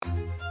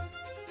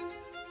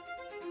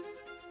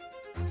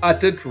I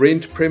did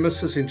rent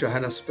premises in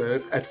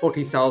Johannesburg at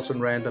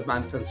 40,000 Rand a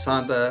month and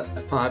signed a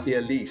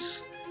 5-year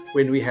lease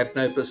when we had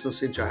no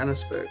business in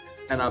Johannesburg.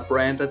 And I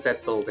branded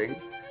that building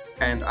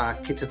and I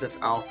kitted it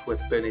out with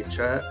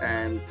furniture.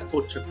 And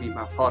fortunately,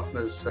 my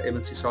partners,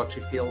 M&C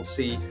Saatchi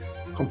PLC,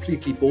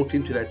 completely bought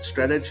into that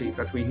strategy.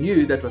 But we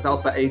knew that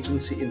without the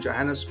agency in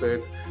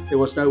Johannesburg, there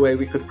was no way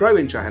we could grow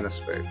in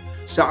Johannesburg.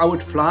 So I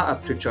would fly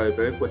up to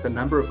Joburg with a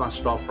number of my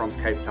staff from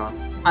Cape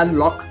Town,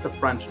 unlock the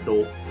front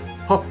door,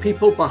 pop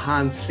people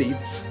behind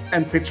seats,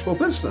 and pitch for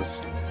business.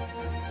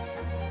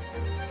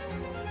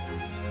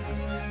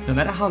 No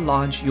matter how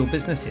large your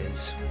business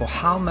is or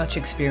how much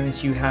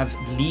experience you have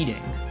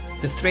leading,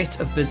 the threat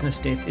of business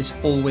death is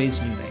always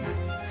looming.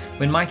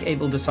 When Mike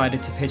Abel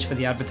decided to pitch for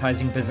the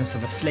advertising business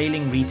of a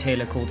flailing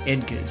retailer called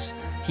Edgar's,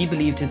 he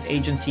believed his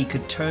agency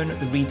could turn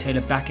the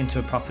retailer back into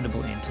a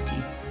profitable entity.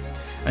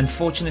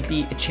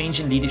 Unfortunately, a change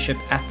in leadership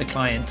at the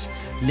client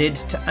led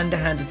to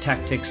underhanded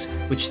tactics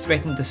which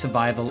threatened the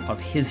survival of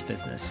his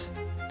business.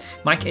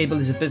 Mike Abel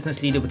is a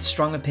business leader with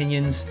strong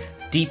opinions,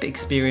 deep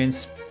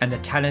experience, and the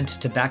talent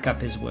to back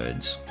up his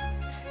words.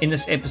 In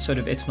this episode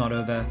of It's Not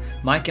Over,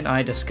 Mike and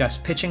I discuss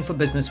pitching for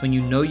business when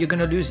you know you're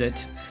going to lose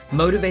it,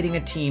 motivating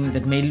a team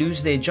that may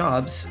lose their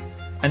jobs,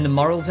 and the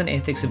morals and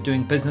ethics of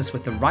doing business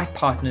with the right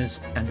partners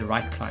and the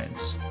right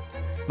clients.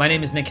 My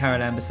name is Nick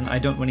Haralambis, and I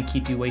don't want to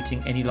keep you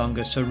waiting any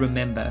longer, so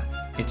remember,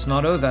 it's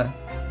not over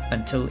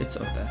until it's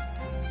over.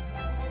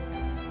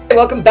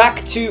 Welcome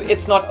back to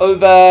It's Not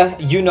Over.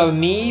 You know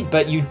me,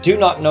 but you do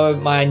not know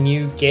my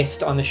new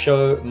guest on the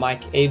show,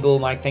 Mike Abel.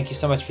 Mike, thank you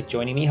so much for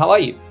joining me. How are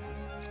you?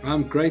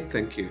 I'm great,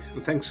 thank you.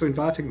 And thanks for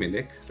inviting me,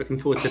 Nick. Looking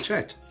forward to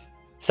chat.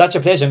 Such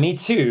a pleasure. Me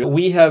too.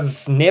 We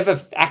have never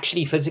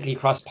actually physically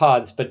crossed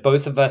paths, but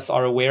both of us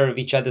are aware of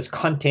each other's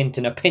content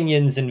and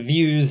opinions and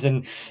views.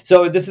 And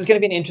so this is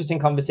going to be an interesting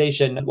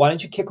conversation. Why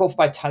don't you kick off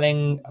by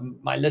telling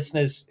my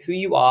listeners who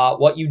you are,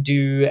 what you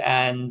do,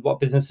 and what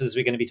businesses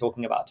we're going to be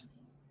talking about?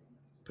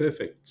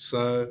 Perfect.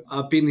 So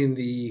I've been in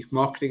the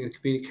marketing and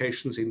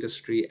communications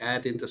industry,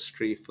 ad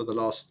industry, for the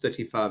last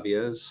 35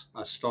 years.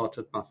 I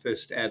started my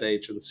first ad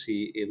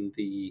agency in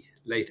the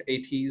late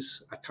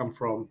 80s. I come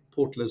from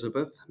Port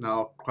Elizabeth,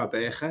 now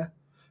Quebec,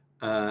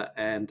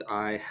 and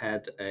I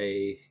had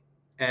a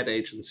ad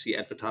agency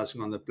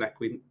advertising on the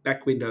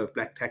back window of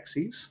black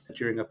taxis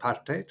during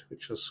apartheid,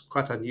 which was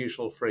quite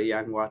unusual for a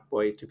young white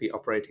boy to be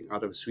operating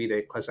out of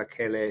Zwide,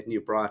 KwaZulu,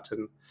 New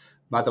Brighton,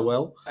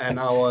 Motherwell. And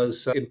I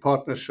was in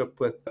partnership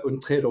with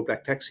Untredo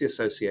Black Taxi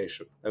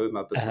Association. They were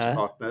my business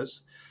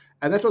partners.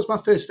 And that was my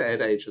first ad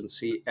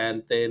agency.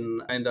 And then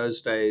in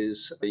those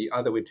days, you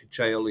either went to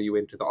jail or you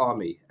went to the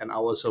army. And I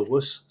was a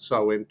wuss, so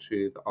I went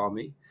to the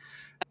army.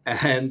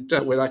 And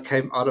when I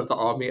came out of the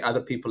army,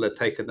 other people had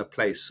taken the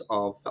place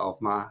of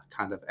my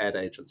kind of ad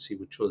agency,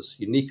 which was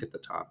unique at the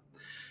time.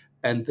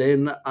 And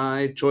then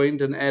I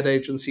joined an ad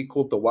agency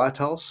called The White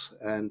House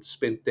and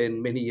spent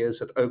then many years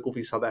at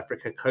Ogilvy South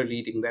Africa,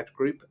 co-leading that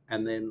group.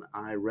 And then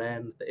I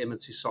ran the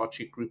M&C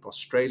Saatchi Group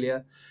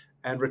Australia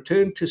and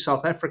returned to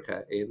South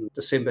Africa in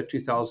December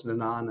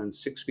 2009. And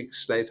 6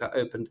 weeks later,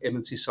 opened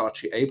M&C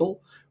Saatchi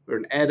Abel. We're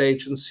an ad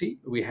agency.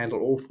 We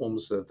handle all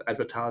forms of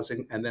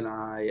advertising. And then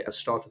I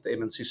started the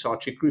M&C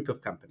Saatchi Group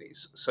of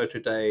companies. So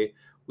today,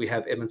 we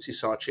have M&C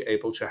Saatchi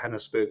Abel,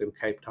 Johannesburg, and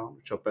Cape Town,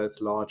 which are both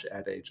large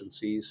ad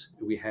agencies.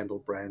 We handle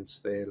brands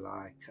there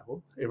like,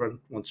 well, everyone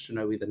wants to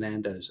know we're the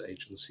Nando's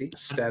agency,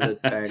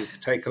 Standard Bank,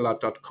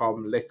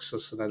 Takealot.com,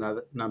 Lexus, and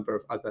another number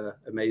of other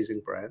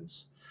amazing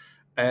brands.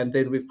 And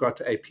then we've got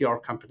a PR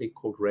company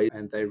called Ray,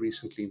 and they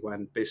recently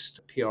won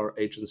Best PR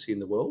Agency in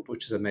the World,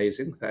 which is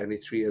amazing. They're only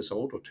 3 years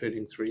old or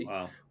turning 3.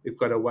 Wow. We've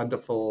got a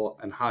wonderful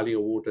and highly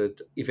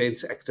awarded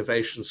events,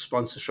 activation,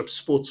 sponsorship,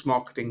 sports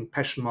marketing,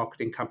 passion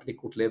marketing company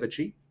called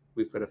Levergy.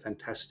 We've got a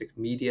fantastic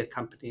media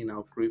company in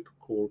our group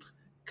called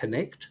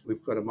Connect.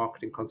 We've got a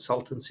marketing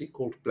consultancy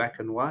called Black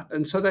and White.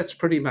 And so that's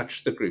pretty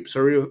much the group.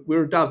 So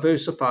we're a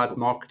diversified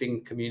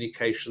marketing,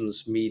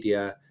 communications,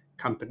 media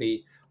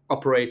company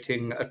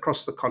operating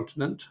across the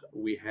continent.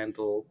 We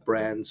handle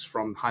brands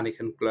from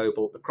Heineken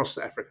Global across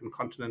the African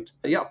continent.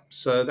 Yeah,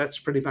 so that's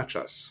pretty much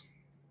us.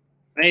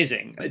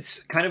 Amazing.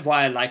 It's kind of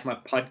why I like my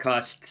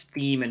podcast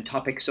theme and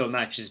topic so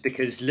much, is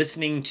because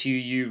listening to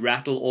you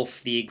rattle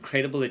off the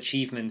incredible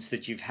achievements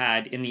that you've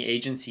had in the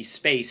agency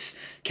space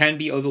can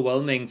be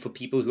overwhelming for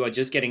people who are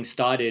just getting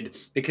started,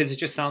 because it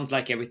just sounds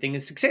like everything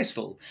is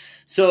successful.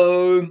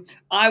 So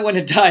I want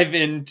to dive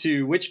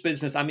into which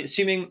business. I'm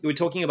assuming we're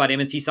talking about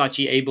M&C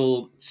Saatchi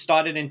Abel,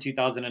 started in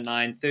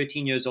 2009,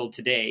 13 years old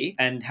today.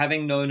 And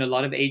having known a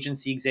lot of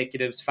agency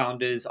executives,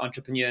 founders,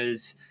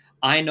 entrepreneurs,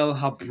 I know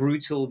how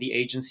brutal the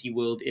agency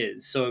world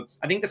is. So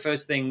I think the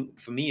first thing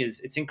for me is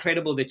it's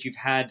incredible that you've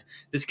had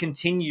this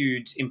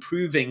continued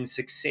improving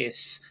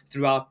success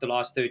throughout the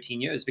last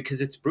 13 years,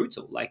 because it's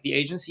brutal. Like, the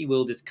agency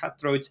world is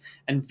cutthroat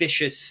and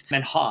vicious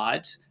and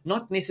hard,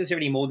 not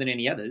necessarily more than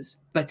any others,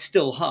 but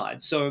still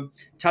hard. So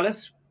tell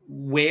us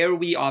where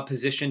we are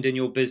positioned in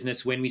your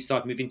business when we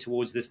start moving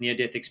towards this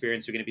near-death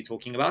experience we're going to be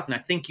talking about. And I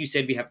think you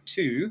said we have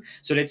 2.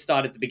 So let's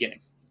start at the beginning.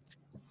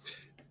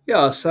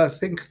 Yeah, so I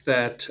think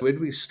that when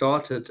we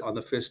started on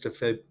the 1st of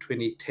Feb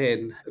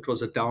 2010, it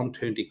was a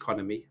downturned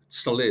economy. It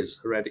still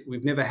is.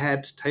 We've never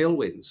had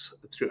tailwinds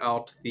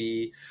throughout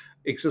the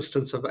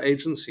existence of the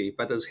agency.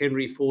 But as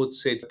Henry Ford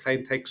said, the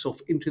plane takes off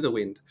into the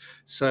wind.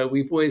 So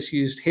we've always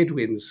used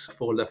headwinds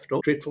for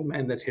liftoff. Dreadful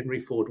man that Henry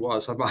Ford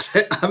was. I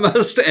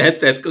must add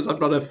that because I'm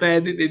not a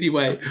fan in any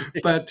way.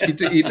 But he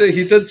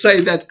did say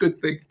that good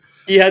thing.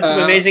 He had some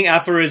Uh, amazing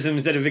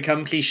aphorisms that have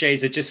become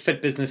cliches that just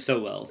fit business so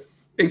well.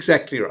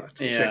 exactly right.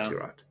 Yeah. Exactly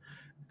right.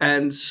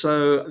 And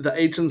so the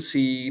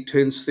agency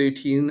turns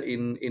 13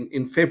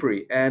 in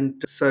February.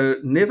 And so,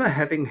 never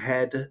having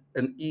had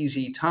an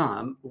easy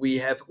time, we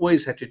have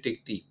always had to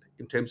dig deep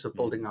in terms of Mm.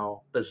 building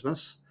our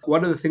business.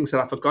 One of the things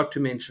that I forgot to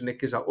mention,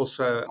 Nick, is I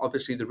also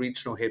obviously the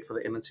regional head for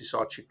the MNC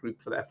Saatchi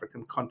Group for the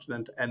African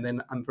continent. And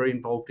then I'm very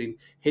involved in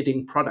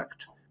heading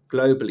product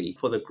globally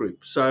for the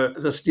group. So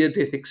this near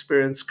death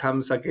experience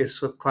comes, I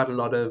guess, with quite a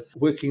lot of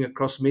working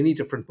across many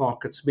different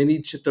markets, many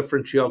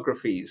different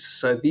geographies.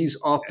 So these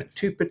are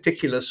two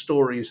particular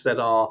stories that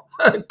are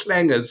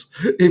clangers,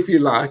 if you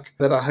like,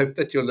 that I hope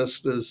that your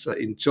listeners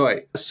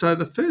enjoy. So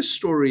the first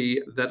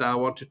story that I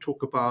want to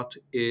talk about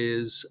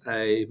is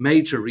a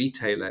major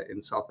retailer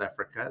in South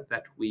Africa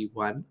that we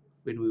won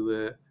when we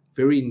were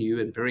very new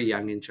and very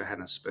young in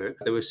Johannesburg.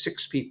 There were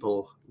 6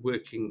 people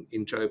working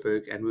in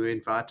Joburg, and we were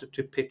invited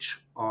to pitch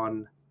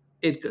on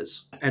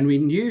Edgar's. And we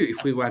knew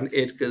if we won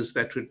Edgar's,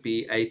 that would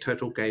be a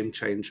total game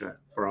changer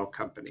for our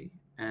company.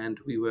 And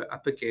we were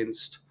up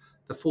against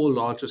the 4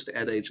 largest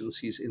ad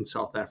agencies in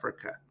South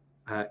Africa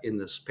in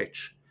this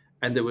pitch.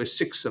 And there were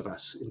 6 of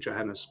us in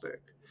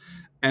Johannesburg.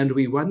 And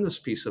we won this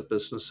piece of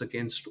business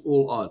against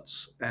all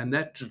odds. And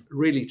that Mm.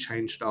 really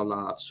changed our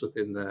lives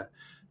within the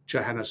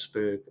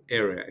Johannesburg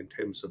area in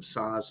terms of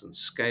size and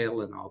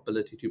scale and our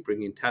ability to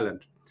bring in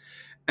talent.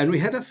 And we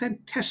had a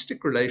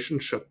fantastic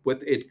relationship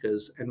with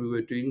Edgar's, and we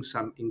were doing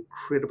some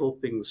incredible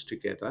things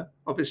together.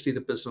 Obviously,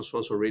 the business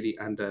was already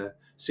under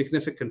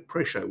significant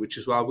pressure, which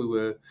is why we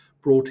were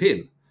brought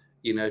in,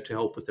 to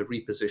help with the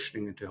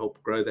repositioning and to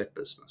help grow that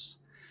business.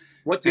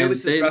 What year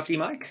was And this then roughly,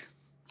 Mike?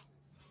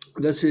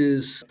 this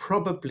is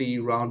probably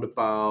around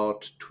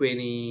about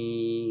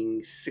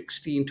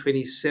 2016,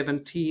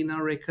 2017, I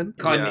reckon.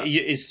 Yeah.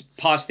 Is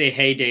past their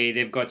heyday.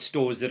 They've got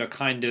stores that are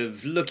kind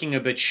of looking a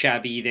bit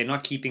shabby. They're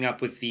not keeping up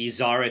with the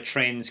Zara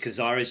trends because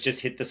Zara's just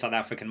hit the South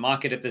African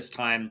market at this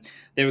time.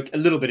 They're a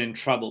little bit in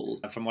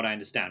trouble, from what I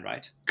understand,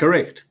 right?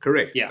 Correct,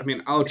 correct. Yeah. I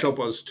mean, our Okay. job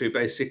was to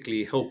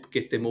basically help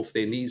get them off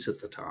their knees at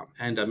the time.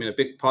 And I mean, a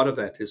big part of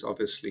that is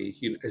obviously,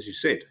 as you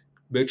said,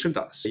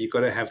 merchandise. You've got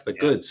to have the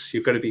Yeah. goods.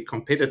 You've got to be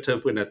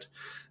competitive when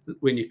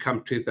you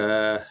come to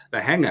the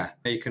hanger.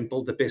 You can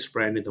build the best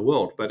brand in the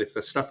world, but if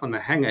the stuff on the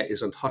hanger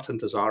isn't hot and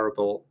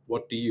desirable,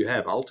 what do you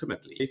have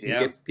ultimately? You can Yeah.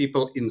 get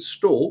people in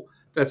store.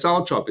 That's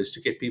our job, is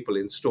to get people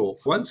in store.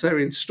 Once they're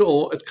in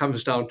store, it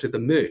comes down to the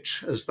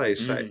merch, as they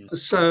say. Mm.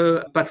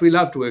 So, but we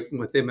loved working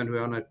with them, and we're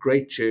on a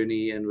great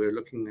journey, and we're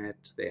looking at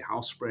their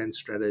house brand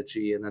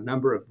strategy and a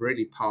number of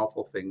really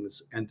powerful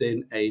things. And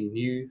then a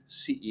new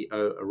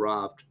CEO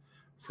arrived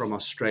from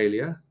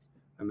Australia,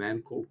 a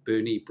man called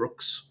Bernie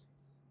Brooks,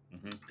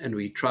 Hmm. and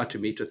we tried to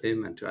meet with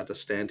him and to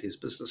understand his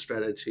business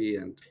strategy.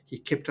 And he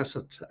kept us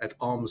at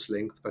arm's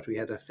length, but we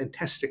had a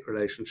fantastic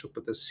relationship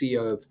with the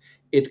CEO of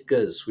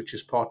Edgar's, which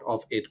is part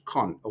of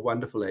Edcon, a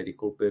wonderful lady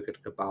called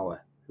Birgit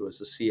Gebauer, who was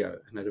the CEO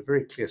and had a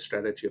very clear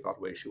strategy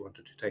about where she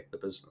wanted to take the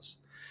business.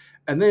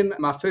 And then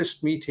my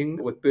first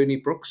meeting with Bernie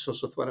Brooks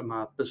was with one of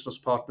my business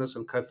partners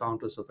and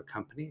co-founders of the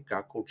company, a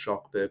guy called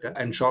Jacques Berger.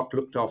 And Jacques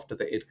looked after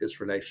the Edgar's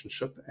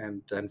relationship,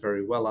 and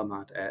very well, I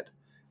might add.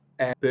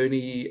 And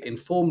Bernie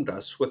informed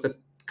us with a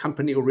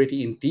company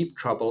already in deep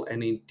trouble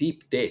and in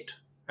deep debt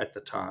at the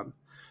time.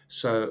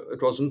 So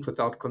it wasn't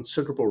without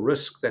considerable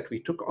risk that we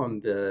took on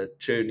the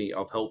journey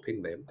of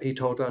helping them. He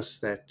told us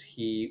that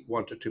he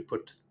wanted to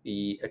put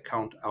the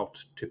account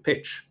out to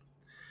pitch.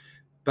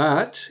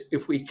 But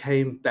if we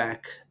came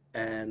back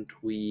and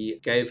we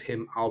gave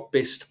him our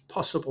best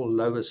possible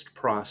lowest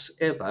price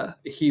ever,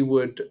 he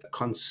would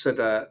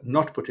consider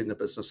not putting the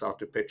business out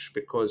to pitch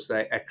because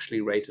they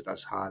actually rated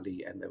us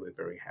highly and they were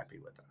very happy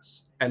with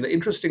us. And the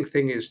interesting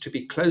thing is, to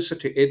be closer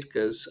to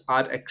Edgar's,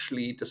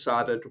 we had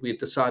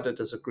decided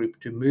as a group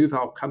to move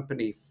our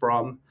company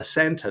from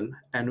Sandton,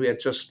 and we had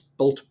just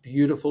built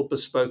beautiful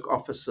bespoke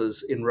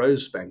offices in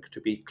Rosebank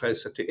to be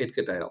closer to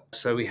Edgardale.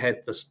 So we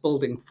had this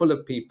building full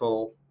of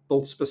people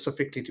built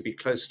specifically to be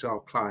close to our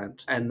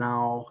client. And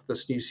now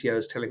this new CEO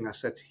is telling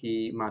us that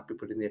he might be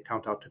putting the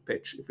account out to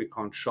pitch if we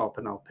can't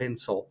sharpen our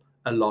pencil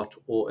a lot,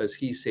 or as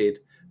he said,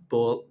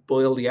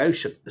 boil the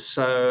ocean.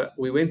 So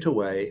we went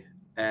away,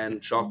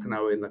 and Jacques and I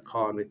were in the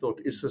car, and we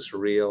thought, is this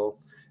real?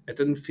 It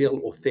didn't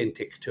feel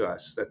authentic to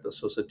us that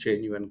this was a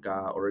genuine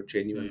guy or a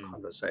genuine Mm.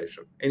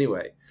 conversation.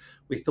 Anyway,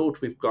 we thought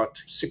we've got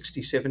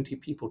 60, 70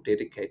 people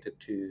dedicated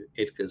to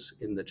Edgar's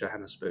in the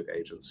Johannesburg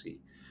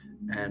agency.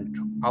 And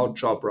our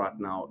job right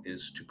now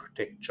is to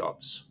protect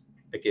jobs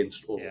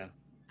against all Yeah.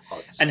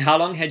 odds. And how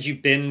long had you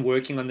been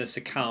working on this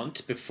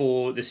account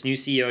before this new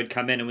CEO had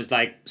come in and was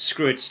like,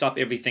 screw it, stop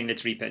everything,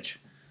 let's repitch?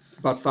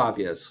 about 5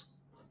 years.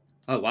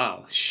 Oh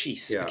wow,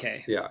 jeez. Yeah,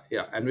 Okay. yeah,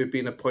 yeah. And we've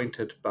been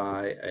appointed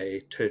by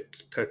a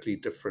totally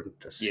different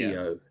Yeah.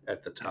 CEO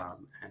at the Yeah.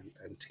 time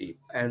and team.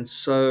 And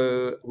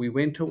so we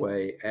went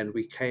away and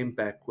we came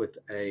back with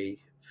a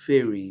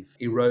very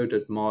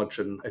eroded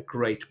margin, a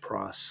great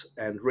price,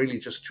 and really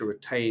just to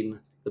retain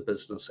the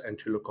business and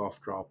to look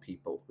after our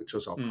people, which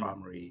was our Mm.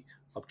 primary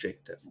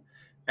objective.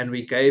 And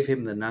we gave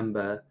him the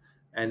number,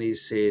 and he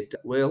said,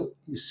 "Well,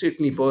 you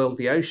certainly boiled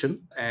the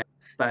ocean,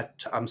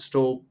 but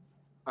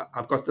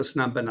I've got this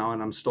number now,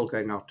 and I'm still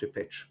going out to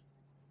pitch."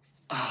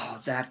 Oh,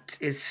 that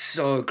is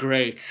so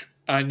great.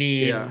 I Yeah,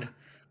 mean,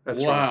 that's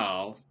right.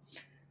 wow.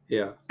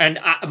 Yeah, And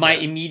my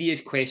yeah.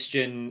 immediate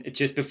question,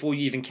 just before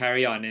you even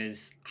carry on,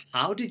 is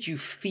how did you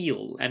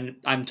feel? And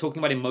I'm talking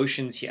about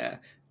emotions here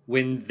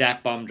when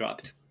that bomb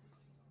dropped.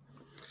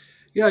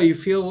 Yeah, you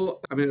feel,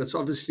 I mean, it's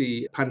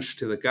obviously a punch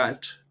to the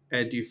gut,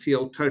 and you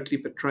feel totally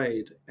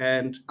betrayed.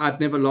 And I'd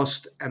never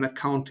lost an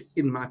account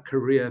in my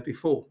career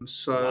before.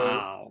 So,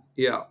 Wow.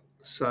 yeah.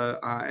 So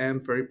I am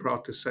very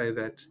proud to say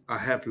that I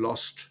have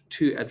lost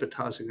two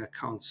advertising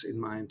accounts in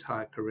my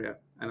entire career.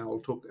 And I will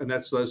talk, and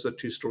those are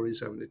two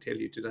stories I'm going to tell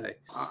you today.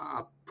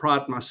 I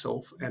pride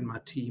myself and my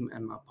team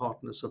and my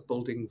partners of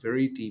building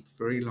very deep,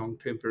 very long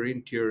term, very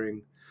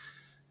enduring,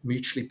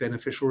 mutually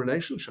beneficial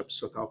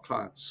relationships with our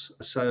clients.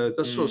 So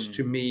this was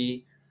to Mm.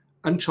 me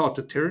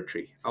uncharted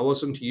territory. I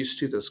wasn't used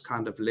to this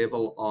kind of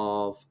level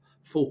of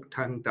fork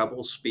tongue,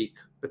 double speak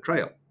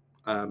betrayal,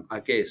 I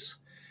guess.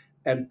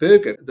 And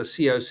Bergen, the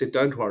CEO, said,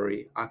 "Don't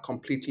worry, I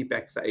completely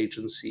back the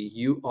agency.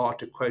 You are,"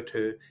 to quote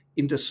her,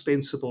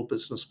 "indispensable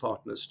business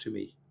partners to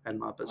me and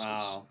my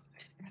business." Wow.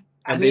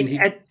 I And then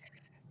mean, he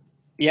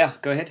yeah,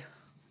 go ahead.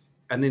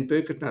 and then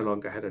Bergen no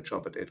longer had a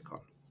job at Edcon.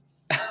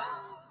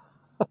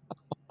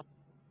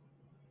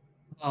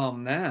 Oh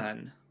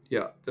man.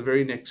 Yeah, the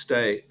very next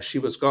day she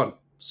was gone.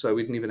 So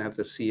we didn't even have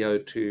the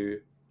CEO to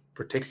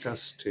protect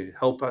us, to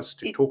help us,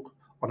 to It, talk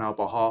on our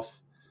behalf.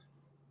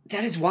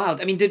 that is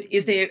wild. I mean,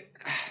 is there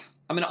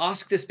I'm going to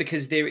ask this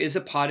because there is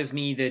a part of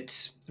me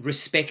that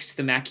respects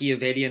the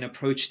Machiavellian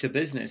approach to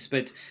business,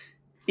 but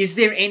is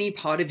there any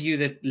part of you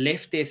that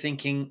left there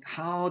thinking,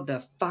 how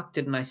the fuck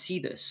didn't I see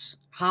this?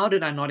 How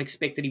did I not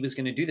expect that he was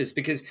going to do this?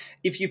 Because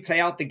if you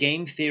play out the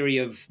game theory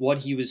of what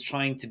he was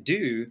trying to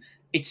do,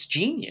 it's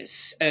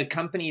genius. A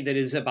company that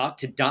is about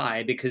to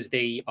die because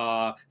they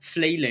are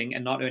flailing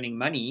and not earning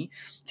money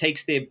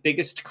takes their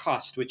biggest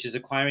cost, which is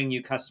acquiring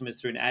new customers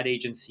through an ad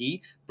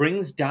agency,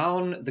 brings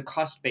down the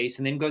cost base,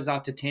 and then goes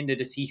out to tender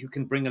to see who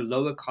can bring a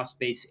lower cost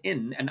base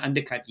in and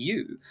undercut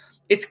you.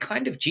 It's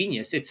kind of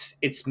genius.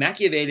 It's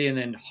Machiavellian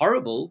and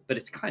horrible, but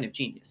it's kind of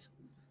genius.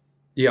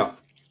 Yeah,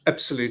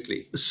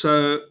 absolutely.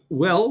 So,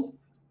 well,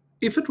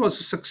 if it was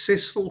a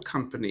successful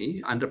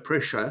company under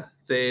pressure,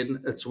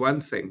 then it's one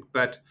thing.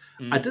 But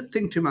I Mm. did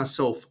think to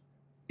myself,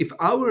 if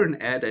I were an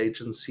ad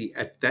agency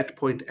at that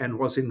point and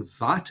was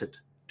invited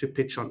to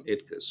pitch on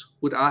Edgar's,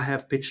 would I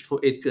have pitched for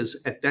Edgar's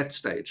at that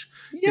stage?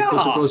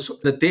 Because it Yeah. was,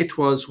 the debt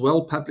was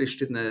well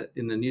published in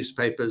the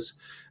newspapers.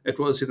 It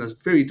was in a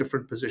very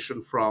different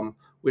position from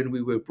when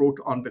we were brought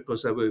on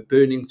because they were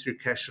burning through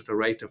cash at a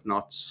rate of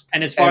knots.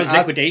 And as far And as I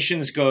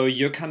liquidations go,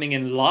 you're coming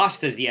in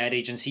last as the ad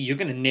agency. You're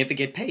going to never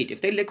get paid. If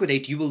they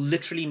liquidate, you will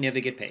literally never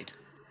get paid.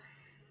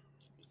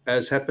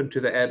 as happened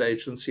to the ad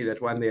agency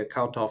that won the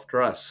account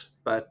after us.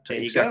 But There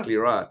you go. exactly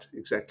right,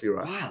 exactly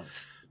right.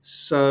 Wild.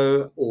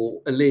 So,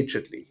 or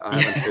allegedly, I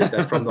haven't heard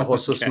that from the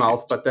horse's Okay.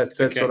 mouth, but that's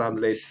what Okay. I'm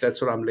led.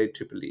 That's what I'm led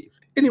to believe.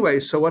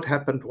 Anyway, so what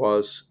happened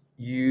was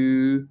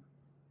you,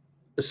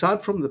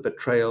 aside from the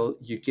betrayal,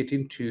 you get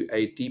into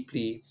a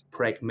deeply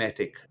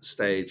pragmatic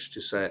stage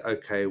to say,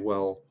 okay,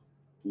 well,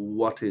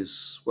 what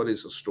is the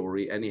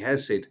story? And he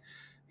has said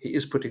he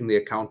is putting the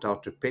account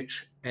out to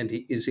pitch, and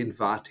he is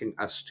inviting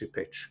us to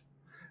pitch.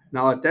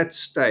 Now, at that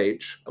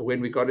stage,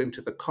 when we got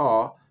into the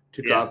car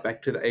to Yeah. drive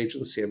back to the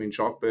agency, I mean,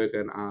 Jacques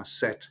Berger and I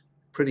sat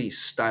pretty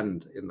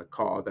stunned in the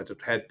car that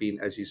it had been,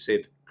 as you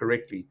said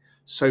correctly,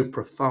 so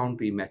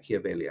profoundly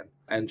Machiavellian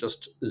and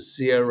just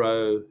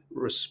zero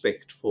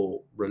respect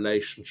for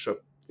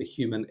relationship, the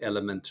human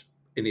element,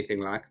 anything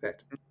like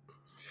that.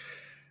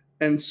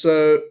 And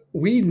so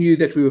we knew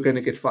that we were going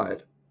to get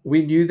fired.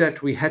 We knew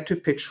that we had to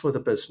pitch for the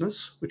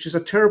business, which is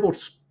a terrible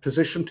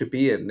position to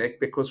be in, Nick,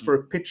 because for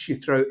a pitch, you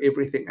throw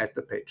everything at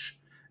the pitch.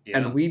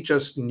 And Yeah. we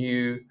just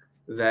knew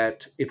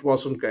that it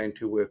wasn't going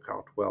to work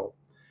out well.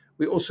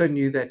 We also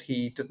knew that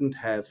he didn't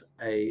have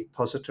a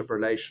positive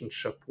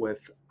relationship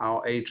with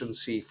our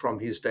agency from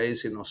his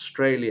days in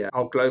Australia.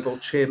 Our global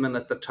chairman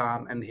at the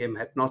time and him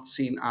had not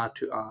seen eye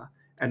to eye,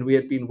 and we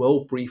had been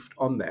well briefed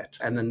on that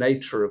and the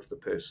nature of the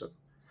person.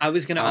 I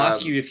was going to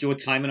ask you Um, if your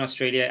time in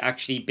Australia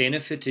actually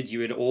benefited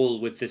you at all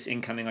with this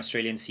incoming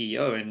Australian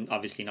CEO, and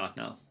obviously not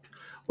now.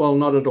 Well,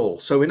 not at all.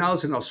 So when I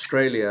was in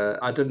Australia,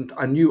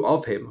 I knew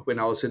of him when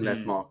I was in that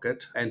Mm.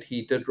 market, and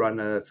he did run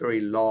a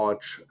very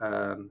large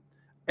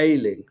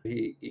ailing.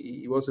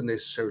 He wasn't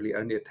necessarily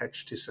only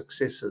attached to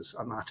successes,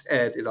 I might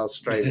add, in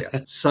Australia.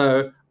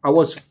 So I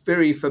was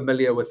very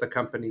familiar with the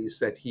companies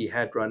that he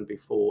had run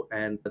before,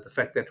 and the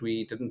fact that we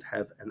didn't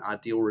have an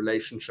ideal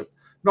relationship.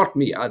 Not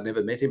me, I'd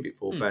never met him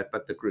before, Mm,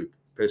 but the group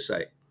per se.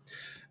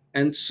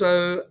 And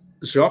so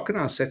Jacques and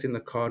I sat in the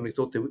car and we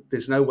thought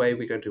there's no way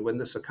we're going to win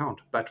this account.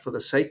 But for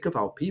the sake of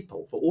our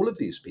people, for all of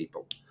these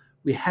people,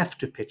 we have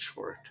to pitch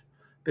for it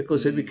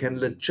because then we can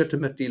mm,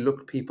 legitimately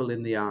look people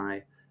in the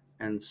eye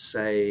and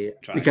say,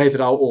 we tried. gave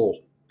it our all.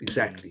 Mm,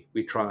 Exactly.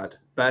 We tried.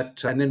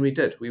 And then we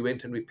did. We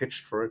went and we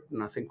pitched for it.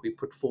 And I think we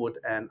put forward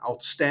an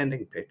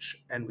outstanding pitch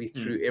and we mm,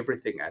 threw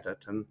everything at it.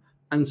 And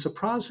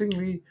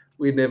unsurprisingly,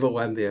 we never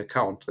won the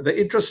account. The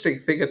interesting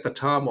thing at the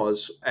time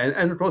was,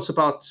 and it was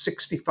about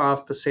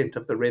 65%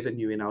 of the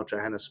revenue in our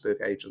Johannesburg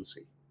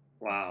agency.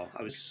 wow.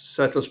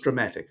 So it was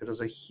dramatic. It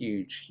was a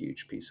huge,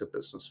 huge piece of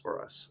business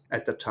for us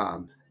at the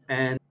time.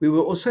 And we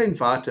were also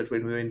invited,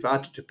 when we were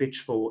invited to pitch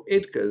for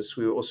Edgar's,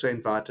 we were also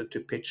invited to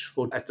pitch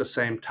for at the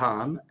same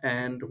time.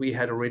 And we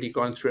had already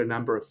gone through a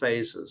number of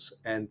phases.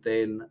 And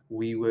then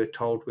we were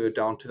told we were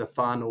down to the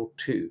final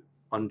two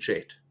on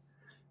Jet.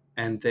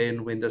 And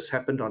then when this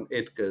happened on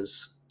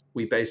Edgar's,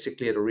 we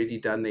basically had already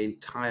done the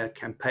entire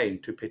campaign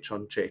to pitch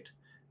on Jet,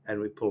 and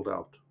we pulled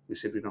out. We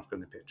said, we're not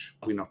going to pitch.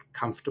 We're not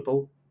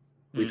comfortable.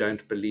 We Mm,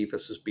 don't believe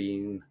this is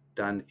being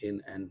done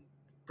in a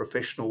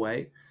professional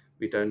way.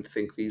 We don't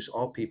think these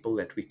are people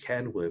that we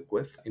can work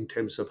with in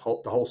terms of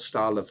the whole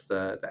style of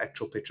the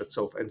actual pitch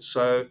itself. And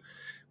so,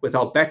 with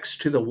our backs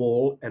to the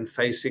wall and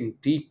facing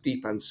deep,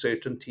 deep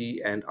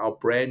uncertainty and our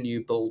brand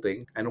new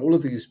building and all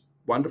of these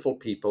wonderful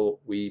people,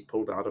 we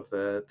pulled out of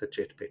the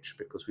jet pitch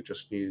because we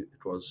just knew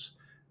it was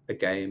a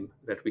game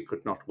that we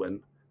could not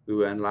win. We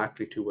were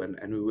unlikely to win,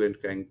 and we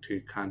weren't going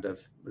to kind of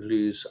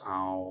lose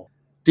our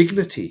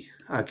dignity,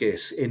 I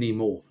guess,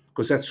 anymore.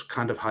 Because that's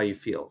kind of how you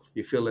feel.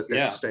 You feel at that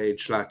yeah.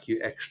 stage like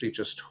you're actually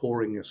just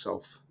whoring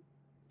yourself.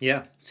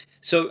 Yeah.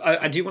 So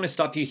I do want to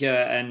stop you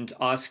here and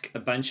ask a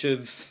bunch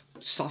of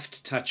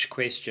soft touch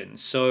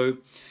questions. So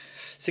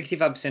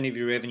 65% of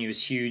your revenue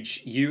is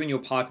huge. You and your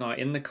partner are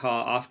in the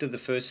car after the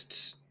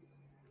first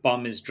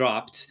bomb is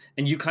dropped,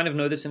 and you kind of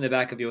know this in the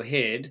back of your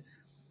head.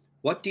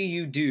 What do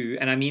you do?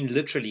 And I mean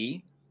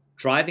literally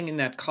driving in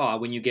that car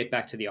when you get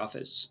back to the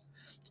office.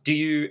 Do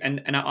you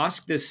and I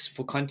ask this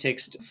for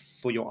context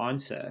for your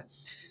answer.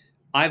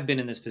 I've been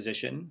in this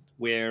position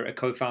where a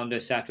co-founder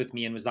sat with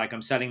me and was like,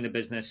 I'm selling the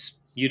business.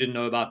 You didn't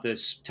know about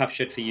this. Tough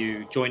shit for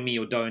you. Join me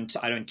or don't.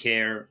 I don't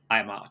care.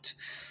 I'm out.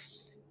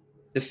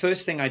 The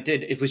first thing I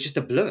did, it was just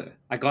a blur.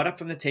 I got up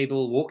from the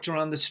table, walked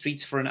around the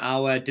streets for an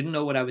hour, didn't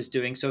know what I was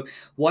doing. So,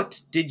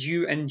 what did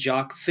you and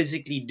Jacques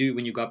physically do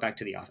when you got back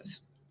to the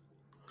office?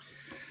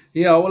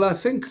 Yeah, well, I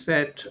think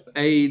that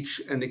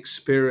age and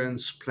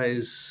experience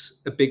plays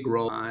a big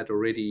role. I had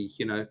already,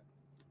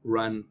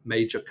 run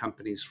major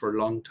companies for a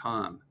long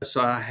time.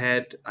 So I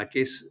had, I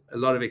guess, a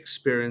lot of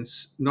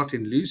experience not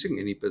in losing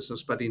any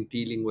business, but in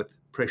dealing with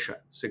pressure,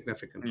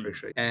 significant Mm,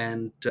 pressure.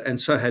 And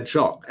so had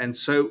Jacques. And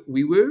so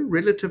we were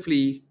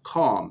relatively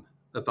calm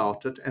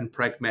about it and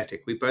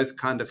pragmatic. We both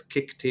kind of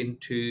kicked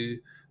into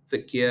the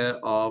gear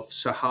of,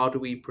 so how do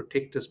we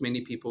protect as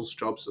many people's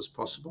jobs as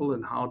possible,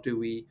 and how do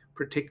we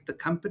protect the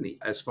company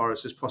as far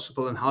as is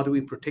possible, and how do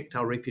we protect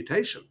our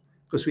reputation,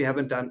 because we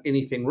haven't done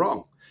anything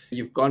wrong.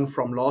 You've gone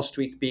from last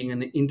week being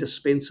an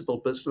indispensable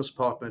business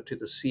partner to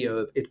the CEO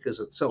of Edgar's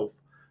itself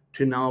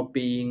to now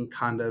being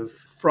kind of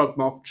frog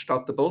marched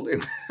out the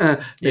building,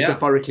 yeah,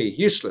 metaphorically,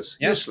 useless,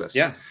 yeah, useless.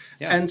 yeah,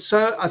 yeah. And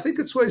so I think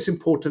it's always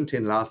important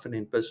in life and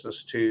in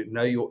business to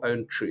know your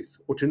own truth,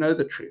 or to know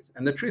the truth.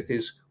 And the truth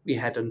is, we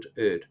hadn't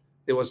erred.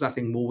 There was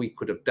nothing more we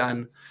could have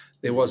done.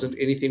 There wasn't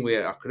Mm, anything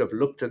where I could have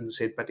looked and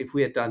said, but if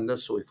we had done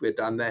this or if we had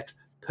done that,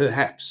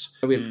 perhaps.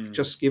 We had mm,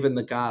 just given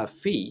the guy a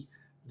fee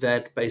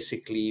that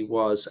basically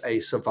was a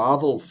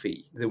survival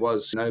fee. There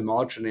was no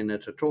margin in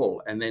it at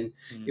all. And then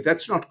if mm.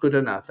 that's not good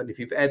enough, and if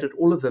you've added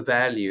all of the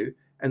value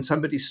and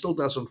somebody still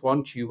doesn't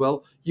want you,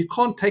 well, you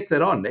can't take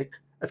that on, Nick.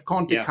 It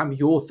can't Yeah, become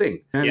your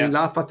thing. And in yeah,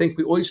 life, I think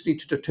we always need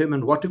to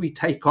determine, what do we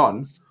take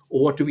on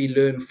or what do we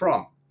learn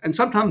from? And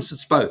sometimes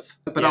it's both.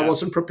 But I yeah.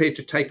 wasn't prepared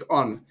to take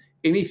on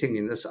anything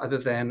in this other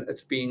than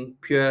it being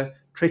pure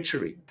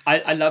treachery.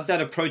 I love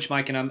that approach,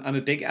 Mike, and I'm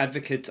a big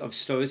advocate of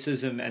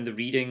Stoicism and the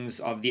readings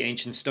of the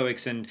ancient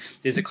Stoics. And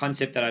there's a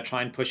concept that I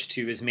try and push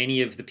to as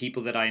many of the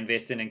people that I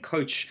invest in and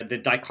coach, the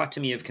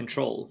dichotomy of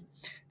control,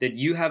 that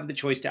you have the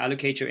choice to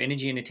allocate your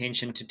energy and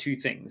attention to two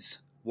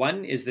things.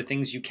 One is the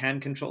things you can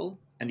control,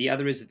 and the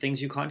other is the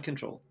things you can't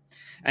control.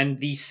 And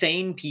the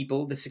sane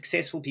people, the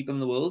successful people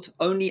in the world,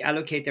 only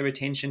allocate their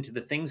attention to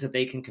the things that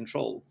they can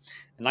control.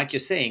 And like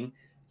you're saying,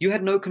 you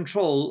had no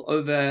control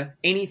over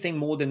anything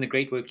more than the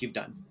great work you've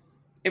done.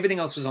 Everything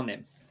else was on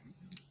them.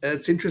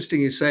 It's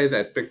interesting you say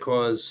that,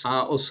 because I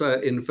also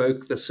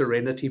invoke the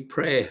serenity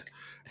prayer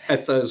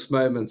at those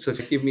moments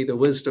of give me the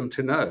wisdom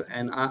to know.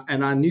 And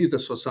I knew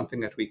this was something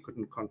that we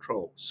couldn't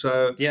control.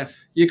 So Yeah.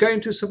 you go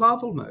into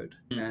survival mode.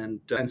 Mm.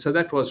 And so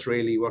that was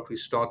really what we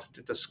started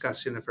to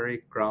discuss in a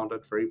very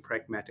grounded, very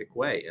pragmatic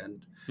way.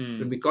 And when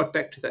Mm. we got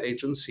back to the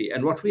agency,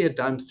 and what we had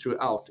done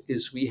throughout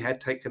is we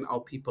had taken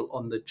our people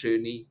on the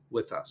journey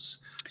with us.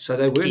 So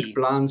they weren't Key.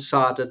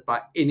 blindsided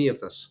by any of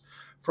this.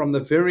 From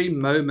the very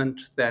moment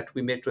that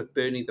we met with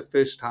Bernie the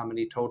first time and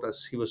he told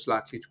us he was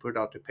likely to put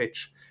out a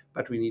pitch,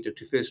 but we needed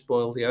to first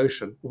boil the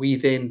ocean, we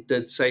then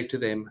did say to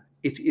them,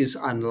 it is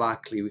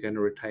unlikely we're going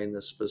to retain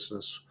this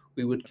business.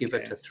 We would give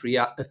it Okay.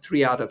 a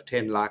 3 out of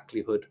 10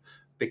 likelihood,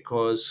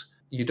 because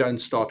you don't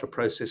start a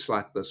process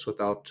like this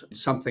without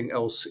something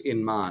else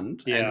in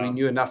mind. And we Yeah.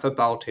 knew enough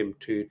about him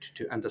to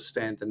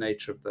understand the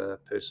nature of the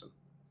person.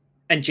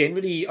 And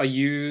generally, are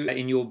you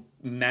in your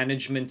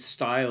management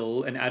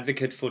style an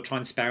advocate for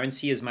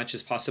transparency as much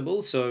as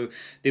possible? So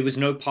there was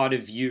no part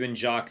of you and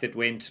Jacques that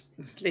went,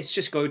 let's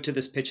just go to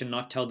this pitch and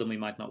not tell them we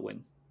might not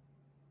win.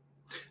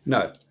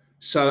 No.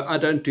 So I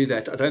don't do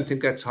that. I don't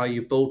think that's how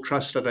you build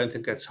trust. I don't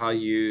think that's how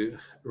you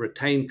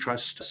retain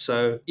trust.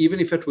 So even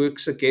if it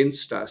works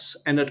against us,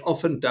 and it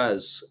often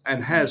does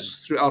and has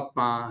Mm. throughout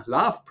my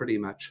life pretty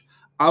much,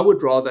 I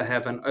would rather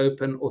have an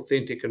open,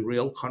 authentic, and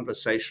real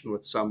conversation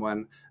with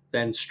someone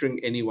than string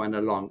anyone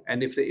along.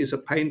 And if there is a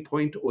pain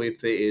point, or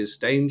if there is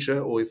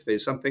danger, or if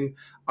there's something,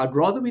 I'd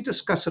rather we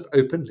discuss it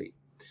openly.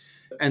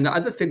 And the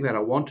other thing that I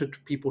wanted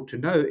people to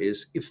know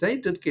is if they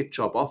did get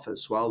job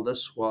offers while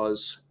this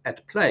was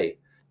at play,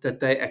 that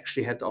they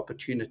actually had the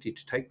opportunity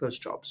to take those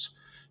jobs.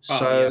 Oh,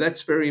 So yeah.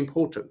 that's very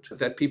important,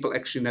 that people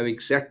actually know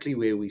exactly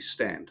where we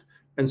stand.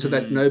 And so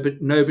that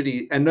Mm.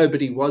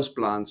 nobody was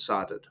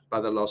blindsided by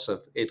the loss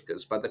of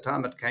Edgar's. By the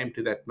time it came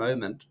to that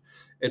moment,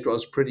 it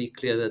was pretty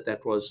clear that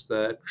that was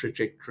the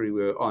trajectory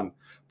we were on.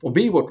 For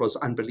me, what was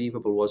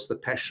unbelievable was the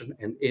passion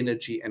and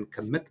energy and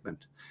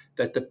commitment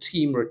that the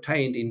team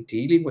retained in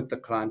dealing with the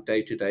client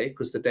day to day,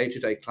 because the day to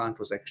day client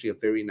was actually a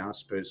very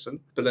nice person.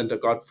 Belinda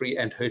Godfrey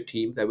and her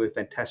team, they were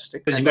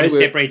fantastic. Because you've And got they to were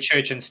separate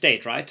church and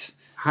state, right?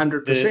 The,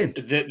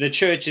 100%. the the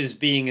church is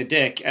being a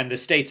dick and the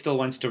state still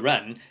wants to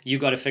run. You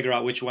got to figure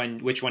out which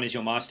one is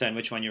your master and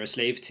which one you're a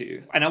slave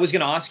to. And I was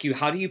going to ask you,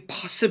 how do you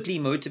possibly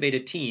motivate a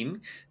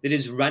team that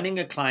is running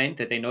a client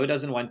that they know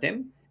doesn't want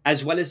them,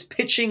 as well as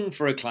pitching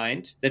for a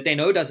client that they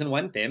know doesn't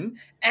want them,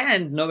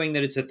 and knowing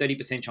that it's a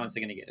 30% chance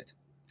they're going to get it?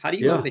 How do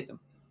you Yeah. motivate them?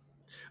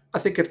 I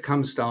think it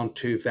comes down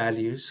to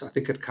values. I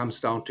think it comes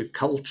down to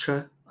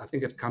culture. I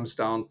think it comes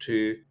down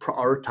to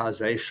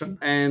prioritization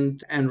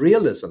and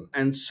realism.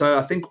 And so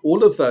I think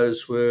all of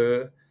those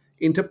were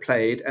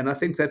interplayed. And I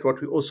think that what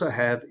we also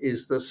have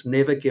is this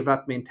never give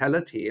up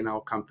mentality in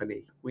our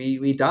company.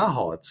 We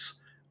diehards.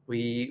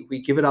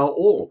 We give it our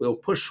all. We'll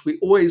push. We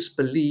always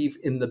believe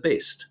in the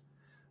best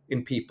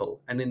in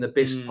people and in the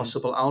best Mm.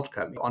 possible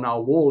outcome. On our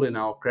wall in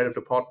our creative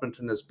department,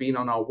 and has been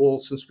on our wall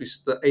since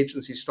the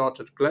agency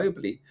started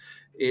globally,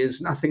 is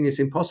nothing is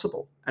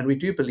impossible. And we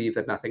do believe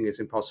that nothing is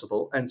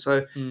impossible. And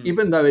so Mm.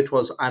 even though it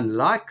was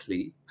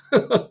unlikely,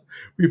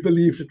 we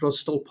believed it was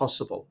still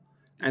possible.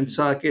 And Mm.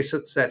 so I guess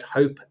it's that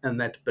hope and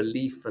that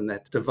belief and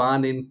that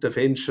divine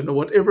intervention, or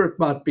whatever it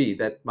might be,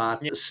 that might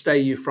Yeah. stay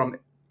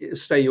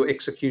your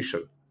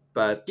execution.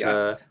 But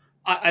Yeah.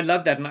 I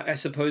love that, and I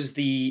suppose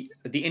the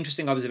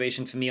interesting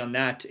observation for me on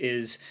that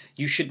is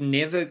you should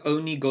never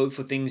only go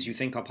for things you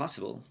think are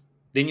possible.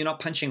 Then you're not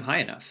punching high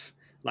enough.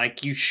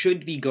 Like you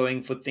should be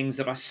going for things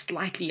that are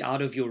slightly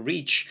out of your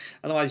reach.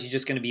 Otherwise, you're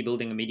just going to be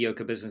building a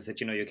mediocre business that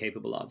you know you're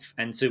capable of.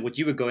 And so, what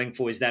you were going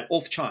for is that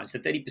off chance,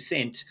 that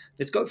 30%.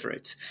 Let's go for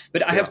it.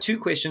 But I have yeah. two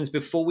questions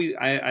before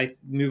I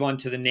move on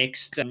to the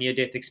next near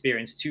death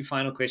experience. Two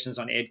final questions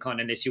on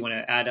EdCon, unless you want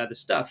to add other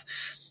stuff.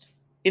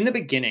 In the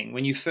beginning,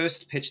 when you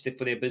first pitched it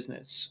for their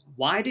business,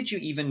 why did you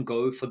even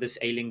go for this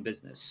ailing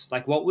business?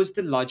 Like, what was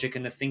the logic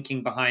and the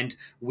thinking behind,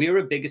 we're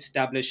a big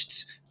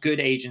established good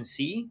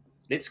agency,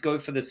 let's go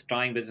for this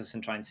dying business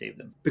and try and save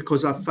them?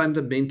 Because I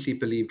fundamentally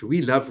believed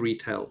we love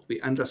retail. We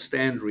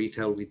understand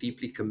retail. We're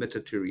deeply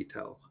committed to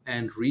retail.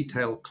 And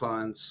retail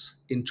clients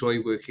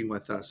enjoy working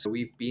with us.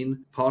 We've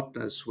been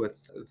partners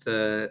with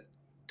the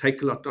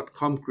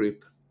takealot.com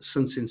group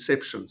since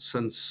inception,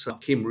 since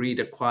Kim Reed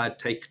acquired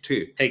Take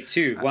Two. Take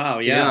two. Wow,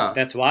 yeah, Yeah.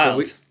 that's So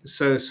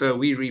wild.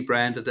 we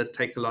rebranded it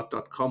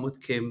takealot.com with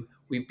Kim.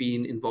 We've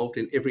been involved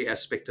in every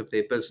aspect of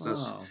their business,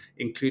 Wow.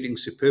 including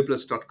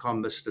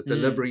superbliss.com, Mr. Mm.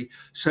 Delivery.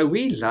 So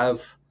we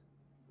love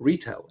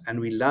retail and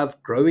we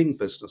love growing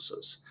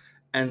businesses.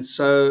 And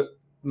so,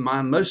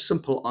 my most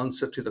simple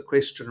answer to the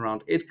question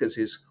around Edgar's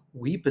is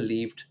we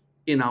believed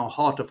in our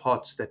heart of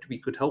hearts that we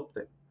could help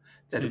them,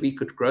 that Mm. we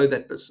could grow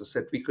that business,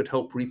 that we could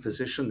help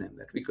reposition them,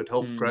 that we could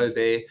help grow Mm.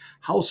 their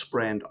house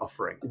brand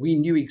offering. We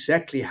knew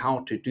exactly how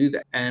to do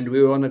that. And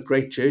we were on a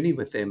great journey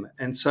with them.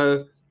 And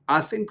so, I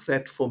think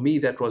that for me,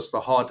 that was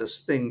the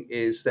hardest thing,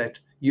 is that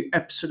you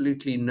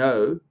absolutely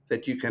know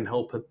that you can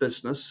help a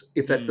business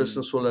if that Mm.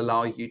 business will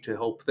allow you to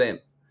help them.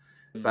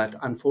 But Mm.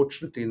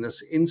 unfortunately, in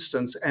this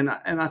instance, and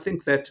I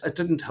think that it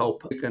didn't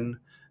help.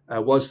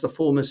 Was the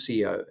former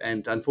CEO,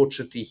 and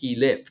unfortunately, he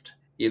left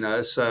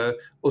So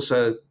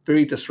also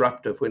very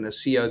disruptive when a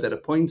CEO that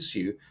appoints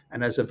you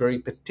and has a very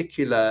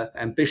particular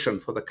ambition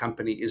for the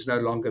company is no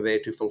longer there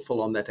to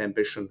fulfill on that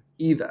ambition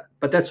either.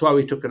 But that's why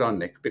we took it on,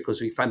 Nick, because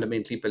we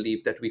fundamentally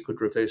believed that we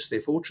could reverse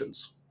their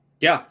fortunes.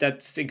 Yeah,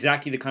 that's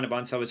exactly the kind of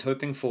answer I was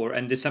hoping for.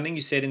 And there's something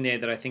you said in there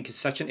that I think is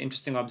such an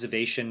interesting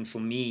observation for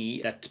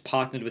me that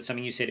partnered with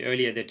something you said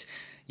earlier, that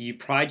you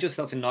pride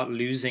yourself in not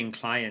losing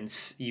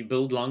clients. You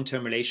build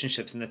long-term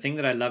relationships. And the thing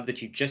that I love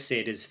that you just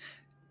said is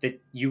that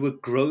you were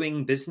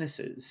growing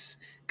businesses.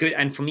 Good.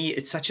 And for me,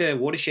 it's such a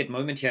watershed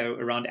moment here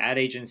around ad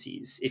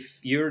agencies. If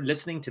you're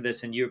listening to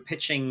this and you're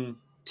pitching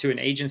to an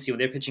agency or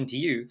they're pitching to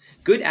you,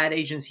 good ad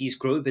agencies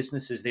grow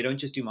businesses. They don't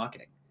just do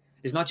marketing.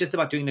 It's not just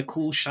about doing the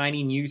cool,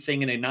 shiny new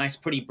thing and a nice,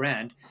 pretty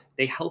brand.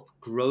 They help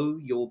grow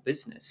your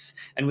business.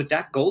 And with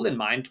that goal in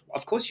mind,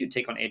 of course, you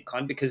take on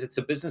EdCon because it's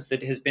a business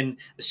that has been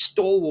a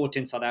stalwart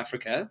in South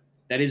Africa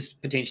that is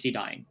potentially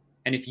dying.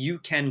 And if you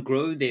can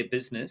grow their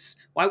business,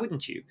 why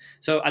wouldn't you?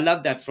 So I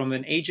love that from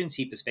an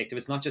agency perspective.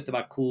 It's not just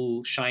about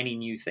cool, shiny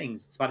new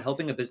things, it's about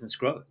helping a business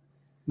grow.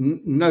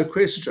 No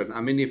question.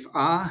 I mean, if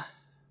I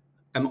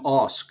am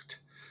asked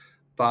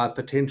by a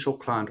potential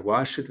client,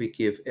 why should we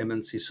give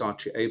M&C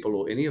Saatchi Abel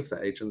or any of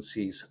the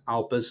agencies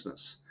our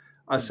business?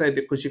 I Mm. say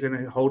because you're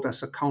going to hold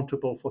us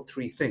accountable for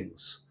three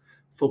things: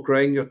 for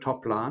growing your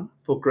top line,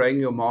 for growing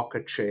your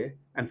market share,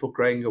 and for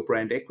growing your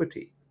brand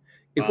equity.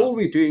 If all Wow.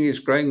 we're doing is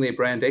growing their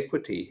brand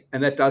equity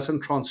and that doesn't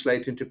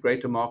translate into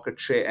greater market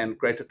share and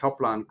greater top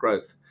line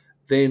growth,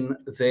 then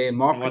their And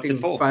what's it marketing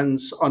for?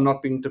 funds are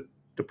not being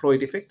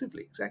deployed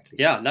effectively. Exactly.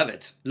 Yeah, love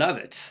it. Love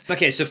it.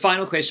 Okay, so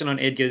final question on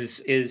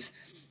Edgar's is,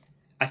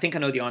 I think I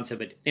know the answer,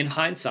 but in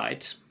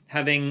hindsight,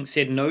 having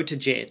said no to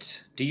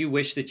Jet, do you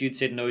wish that you'd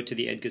said no to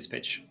the Edgar's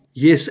pitch?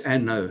 Yes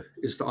and no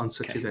is the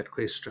answer to Okay. that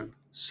question.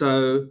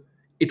 So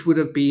it would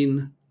have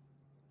been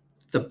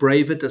the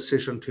braver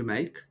decision to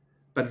make,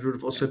 but it would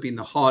have Yeah. also been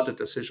the harder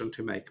decision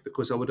to make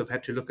because I would have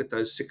had to look at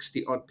those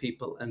 60 odd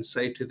people and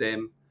say to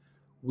them,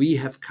 we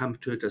have come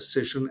to a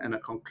decision and a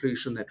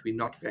conclusion that we're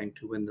not going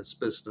to win this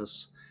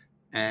business.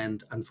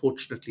 And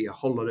unfortunately, a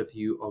whole lot of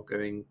you are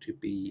going to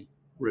be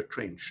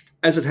retrenched.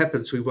 As it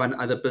happens, we won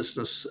other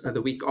business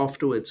the week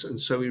afterwards. And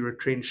so we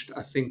retrenched,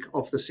 I think,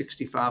 of the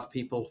 65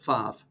 people,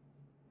 five.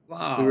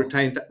 Wow. We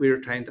retained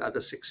the other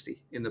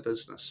 60 in the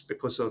business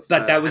because of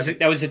But having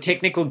that was a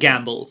technical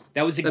gamble.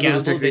 That was a that was a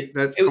gamble technique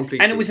that and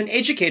it was completely an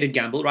educated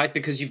gamble, right?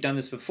 Because you've done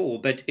this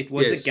before, but it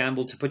was a yes,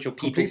 gamble to put your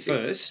people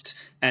completely. first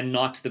and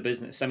not the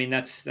business. I mean,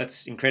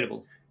 that's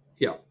incredible.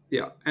 Yeah,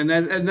 yeah, and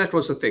that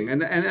was the thing,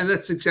 and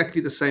that's exactly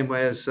the same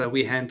way as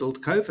we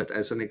handled COVID,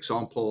 as an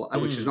example,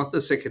 which is Mm, not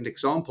the second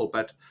example,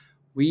 but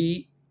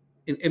we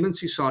in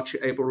M&C Saatchi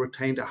Abel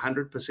retained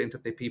 100%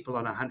 of their people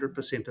on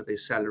 100% of their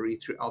salary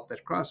throughout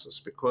that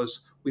crisis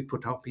because we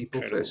put our people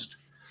incredible. first.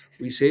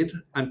 We said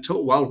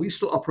until while we're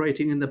still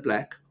operating in the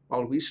black,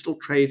 while we're still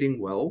trading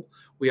well,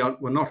 we're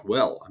not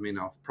well. I mean,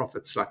 our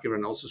profits, like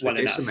everyone else's, were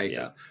Well enough, decimated.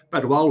 yeah.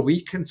 But while we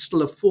can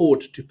still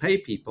afford to pay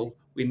people,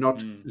 we're not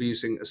Mm.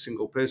 losing a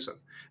single person.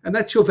 And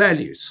that's your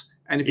values.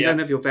 And if you don't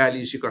Yeah. have your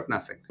values, you've got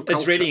nothing. It's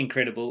Culture. really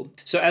incredible.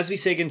 So, as we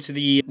seg into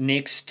the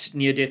next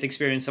near death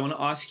experience, I want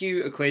to ask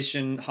you a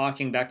question,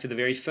 harking back to the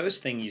very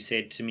first thing you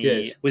said to me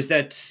Yes. was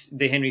that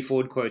the Henry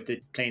Ford quote that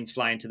planes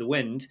fly into the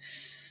wind.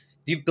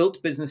 You've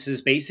built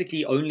businesses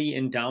basically only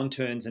in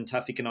downturns and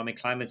tough economic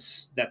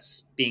climates,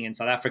 that's being in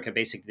South Africa,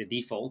 basically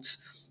the default.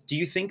 Do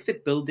you think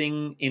that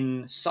building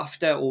in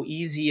softer or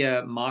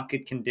easier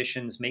market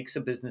conditions makes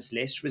a business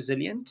less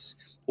resilient?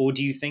 Or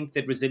do you think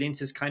that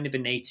resilience is kind of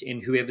innate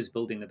in whoever's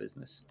building the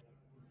business?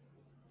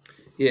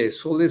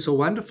 Yes. Well, there's a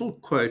wonderful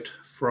quote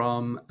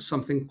from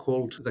something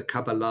called the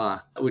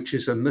Kabbalah, which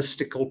is a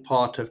mystical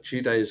part of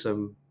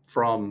Judaism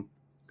from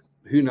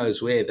who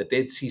knows where, the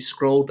Dead Sea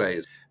Scroll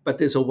days. But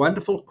there's a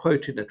wonderful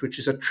quote in it, which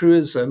is a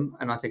truism,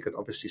 and I think it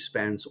obviously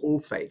spans all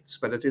faiths,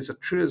 but it is a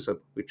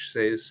truism which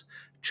says,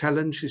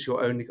 challenge is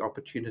your only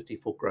opportunity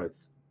for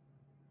growth.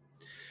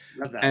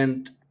 Love that.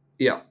 And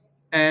yeah,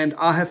 and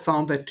I have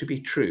found that to be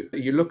true.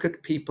 You look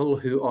at people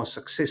who are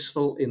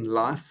successful in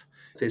life,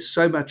 there's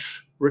so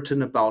much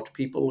written about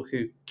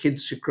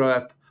kids who grow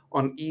up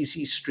on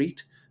easy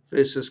street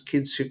versus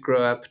kids who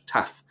grow up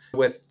tough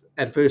with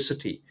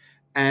adversity.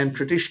 And Mm,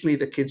 traditionally,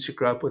 the kids who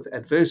grow up with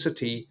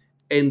adversity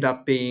end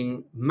up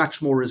being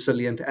much more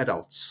resilient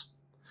adults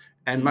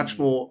and much mm,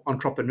 more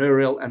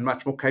entrepreneurial and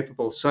much more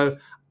capable. So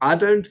I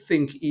don't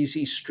think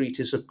easy street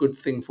is a good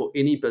thing for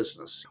any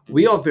business.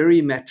 We mm. are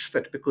very match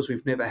fit because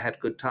we've never had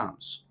good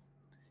times.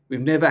 We've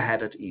never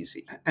had it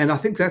easy. And I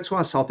think that's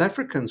why South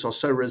Africans are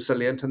so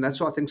resilient. And that's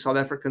why I think South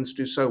Africans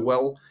do so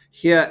well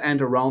here and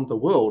around the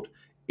world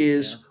Yeah.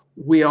 is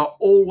we are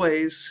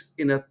always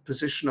in a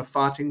position of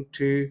fighting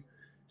to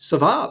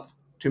survive,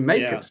 to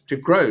make Yeah. it, to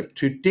grow,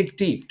 to dig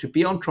deep, to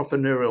be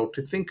entrepreneurial,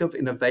 to think of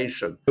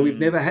innovation. We've Mm.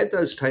 never had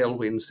those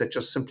tailwinds that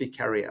just simply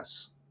carry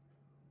us.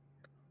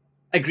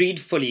 Agreed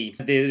fully.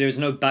 There's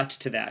no but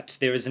to that.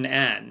 There is an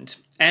and.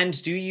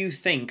 And do you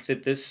think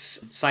that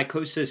this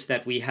psychosis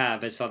that we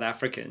have as South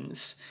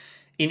Africans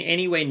in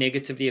any way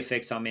negatively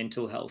affects our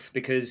mental health,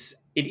 because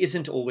it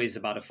isn't always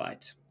about a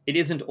fight. It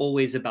isn't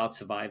always about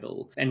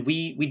survival. And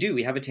we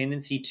have a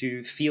tendency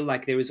to feel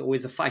like there is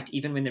always a fight,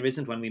 even when there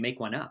isn't one, we make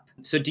one up.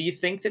 So do you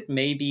think that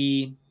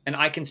maybe, and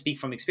I can speak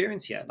from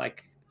experience here,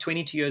 like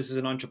 22 years as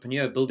an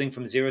entrepreneur, building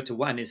from 0 to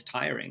 1 is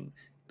tiring.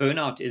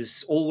 Burnout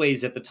is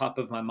always at the top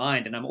of my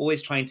mind, and I'm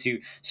always trying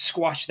to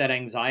squash that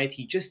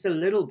anxiety just a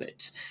little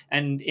bit.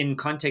 And in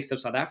context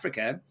of South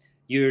Africa,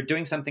 you're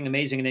doing something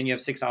amazing and then you have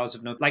 6 hours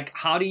of no, like,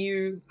 how do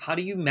you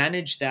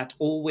manage that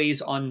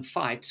always on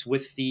fight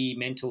with the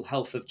mental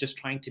health of just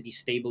trying to be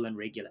stable and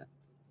regular?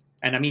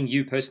 And I mean,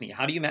 you personally,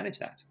 how do you manage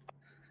that?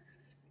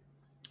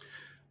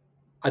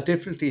 I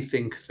definitely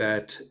think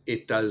that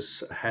it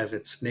does have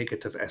its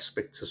negative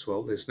aspects as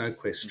well. There's no Mm.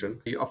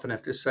 question. You often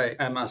have to say,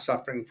 am I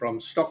suffering from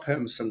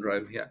Stockholm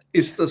syndrome here?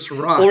 Is this Or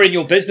right? in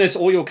your business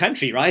or your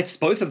country, right?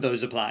 Both of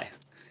those apply.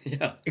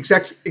 Yeah.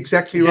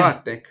 Exactly Yeah.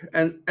 right, Nick.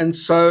 And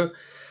so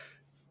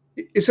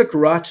is it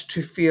right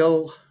to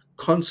feel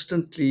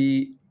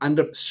constantly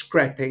under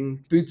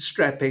scrapping,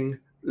 bootstrapping,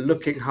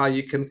 looking how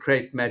you can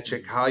create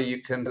magic, Mm. how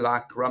you can,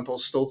 like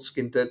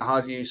Rumpelstiltskin did,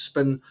 how do you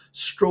spin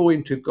straw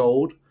into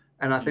gold?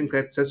 And I think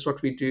Mm. that's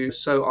what we do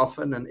so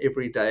often and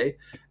every day.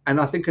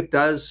 And I think it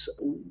does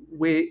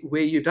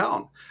wear you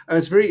down. And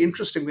it's very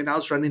interesting. When I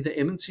was running the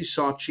MNC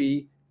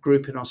Saatchi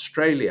group in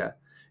Australia,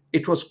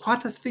 it was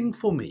quite a thing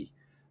for me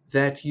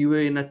that you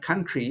were in a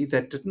country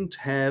that didn't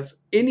have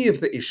any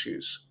of the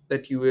issues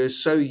that you were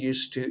so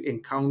used to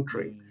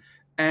encountering. Mm.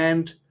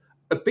 And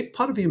a big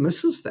part of you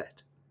misses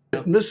that. Yeah.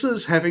 It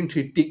misses having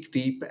to dig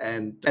deep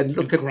and look And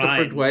at different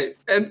grind. ways.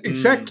 And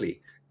Mm.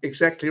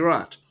 exactly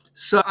right.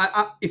 So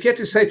if you had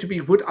to say to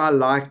me, would I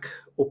like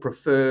or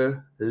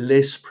prefer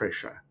less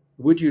pressure?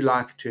 Would you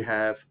like to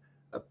have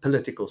a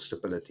political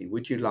stability?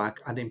 Would you like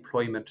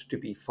unemployment to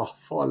be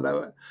far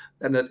lower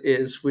than it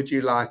is? Would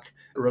you like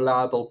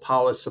reliable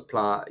power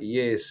supply?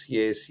 Yes,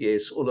 yes,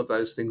 yes. All of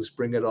those things,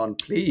 bring it on,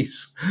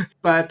 please.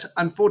 But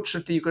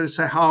unfortunately, you've got to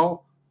say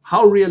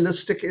how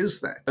realistic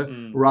is that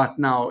Mm. right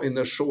now in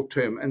the short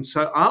term? And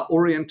so I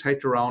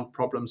orientate around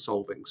problem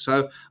solving.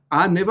 So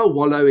I never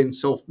wallow in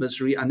self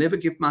misery. I never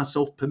give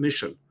myself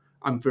permission.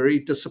 I'm very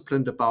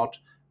disciplined about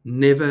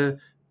never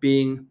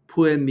being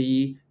poor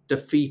me,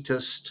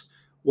 defeatist,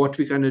 what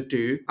we're going to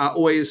do.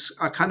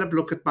 I kind of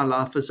look at my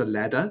life as a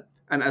ladder.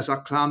 And as I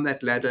climb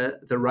that ladder,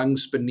 the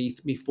rungs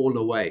beneath me fall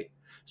away.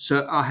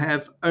 So I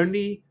have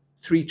only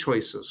three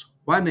choices.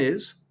 One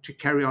is to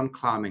carry on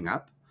climbing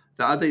up.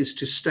 The other is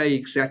to stay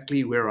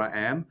exactly where I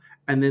am.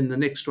 And then the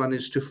next one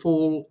is to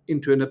fall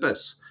into an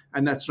abyss.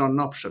 And that's not an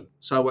option.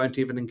 So I won't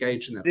even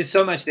engage in that. There's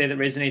so much there that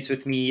resonates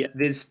with me.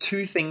 There's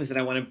two things that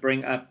I want to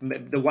bring up.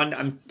 The one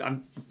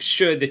I'm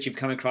sure that you've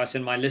come across,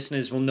 and my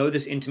listeners will know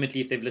this intimately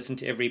if they've listened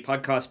to every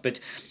podcast. But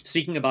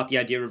speaking about the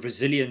idea of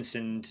resilience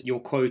and your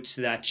quote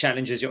that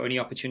challenge is your only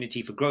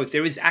opportunity for growth,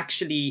 there is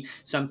actually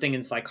something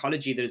in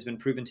psychology that has been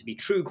proven to be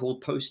true called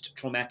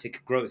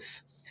post-traumatic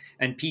growth.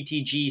 And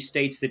PTG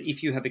states that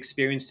if you have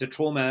experienced a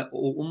trauma,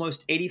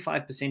 almost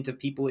 85% of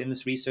people in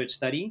this research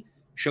study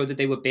showed that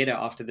they were better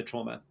after the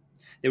trauma.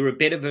 They were a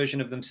better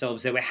version of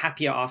themselves. They were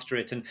happier after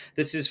it. And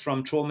this is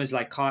from traumas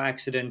like car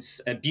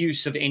accidents,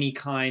 abuse of any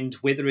kind,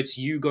 whether it's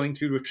you going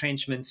through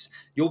retrenchments.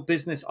 Your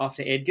business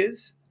after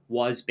Edgar's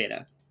was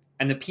better.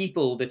 And the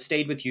people that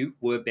stayed with you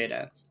were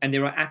better. And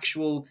there are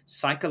actual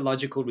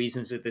psychological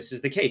reasons that this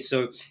is the case.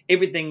 So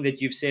everything that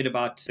you've said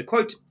about the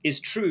quote is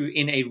true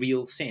in a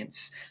real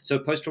sense. So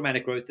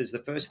post-traumatic growth is the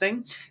first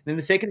thing. Then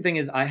the second thing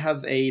is I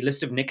have a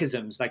list of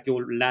nickisms, like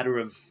your ladder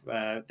of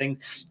things.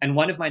 And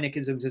one of my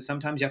nickisms is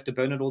sometimes you have to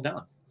burn it all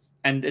down.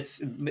 And it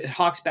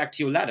harks back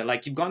to your ladder.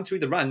 Like, you've gone through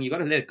the rung, you got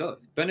to let it go,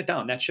 burn it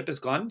down. That ship is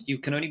gone. You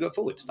can only go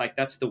forward. Like,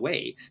 that's the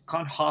way.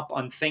 Can't harp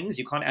on things.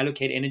 You can't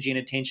allocate energy and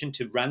attention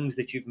to rungs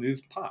that you've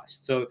moved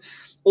past. So,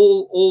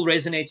 all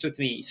resonates with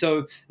me.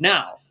 So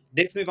now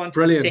let's move on to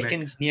the Brilliant, Nick.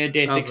 second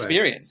near-death Love that.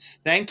 experience.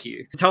 Thank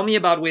you. Tell me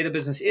about where the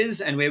business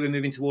is and where we're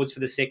moving towards for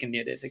the second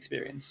near-death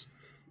experience.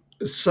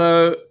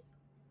 So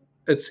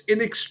it's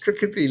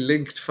inextricably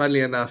linked,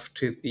 funnily enough,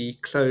 to the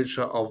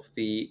closure of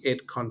the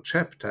EdCon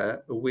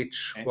chapter,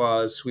 which Okay.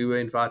 was we were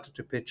invited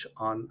to pitch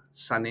on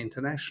Sun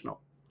International.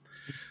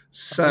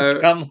 So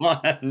Come on,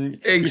 you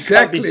can't be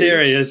exactly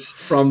serious.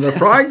 from the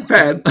frying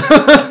pan.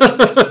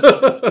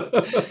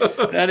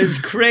 That is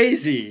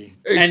crazy.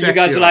 And you Exactly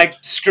guys were right. like,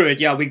 screw it.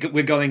 Yeah,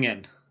 we're going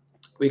in.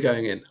 We're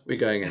going in. We're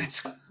going in.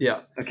 That's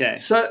Yeah. okay.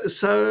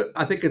 So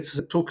I think it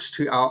talks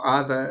to our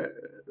either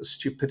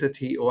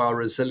stupidity or our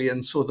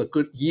resilience or the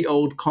good ye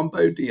old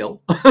combo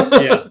deal.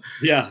 Yeah.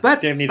 Yeah. but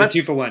Definitely the but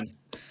 2 for 1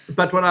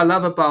 but what I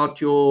love about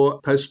your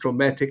post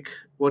traumatic,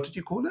 what did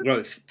you call it?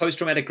 growth, post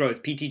traumatic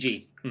growth,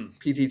 PTG.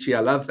 PTG. I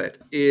love that.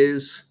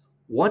 Is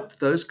what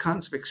those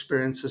kinds of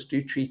experiences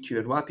do treat you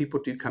and why people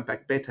do come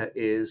back better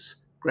is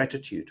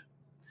gratitude,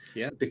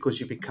 Yeah. because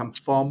you become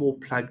far more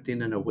plugged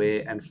in and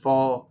aware and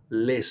far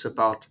less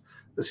about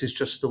This is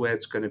just the way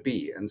it's going to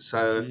be. And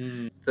so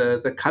Mm.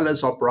 the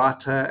colors are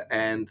brighter,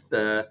 and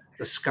the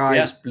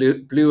sky is Yeah.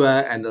 bluer,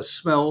 and the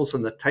smells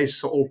and the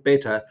tastes are all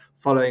better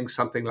following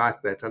something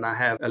like that. And I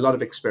have a lot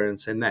of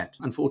experience in that,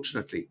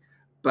 unfortunately.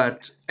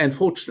 But and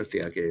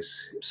fortunately, I guess.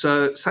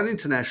 So Sun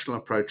International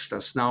approached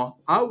us. Now,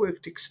 I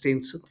worked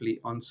extensively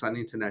on Sun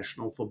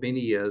International for many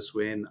years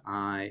when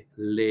I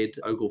led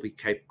Ogilvy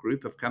Cape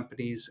group of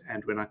companies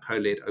and when I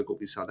co-led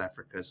Ogilvy South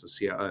Africa as the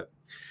COO.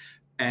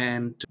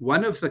 And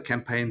one of the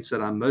campaigns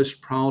that I'm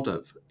most proud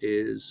of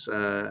is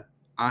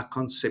I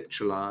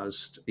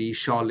conceptualized the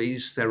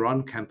Charlize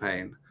Theron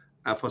campaign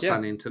for Yeah.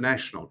 Sun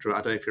International. I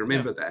don't know if you Yeah.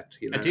 remember that.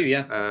 I do.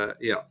 Yeah.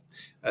 Yeah,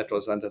 it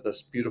was under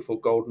this beautiful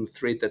golden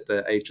thread that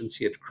the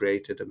agency had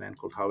created. A man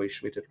called Howie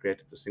Schmidt had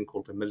created this thing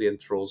called A Million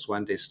Thrills,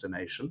 One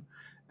Destination.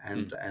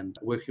 Mm. And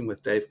working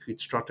with Dave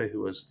Koetstrotter,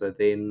 who was the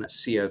then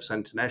CEO of Sun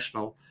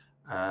International,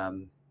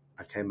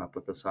 I came up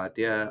with this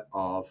idea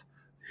of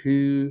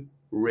who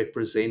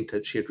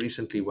represented. She had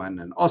recently won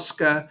an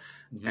Oscar,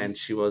 Hmm. and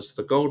she was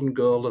the golden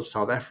girl of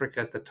South Africa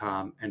at the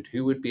time. And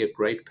who would be a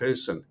great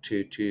person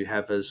to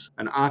have as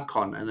an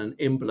icon and an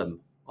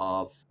emblem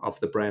of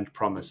the brand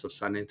promise of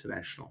Sun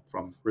International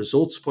from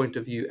resorts point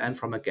of view and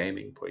from a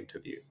gaming point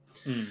of view.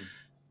 Mm.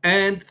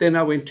 And then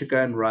I went to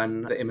go and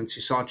run the MNC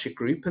Saatchi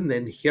group. And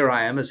then here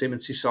I am as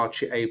MNC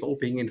Saatchi Abel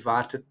being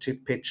invited to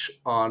pitch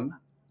on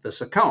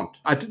this account.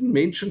 I didn't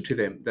mention to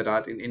them that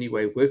I'd in any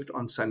way worked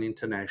on Sun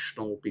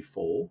International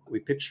before. We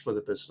pitched for the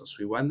business,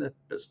 we won the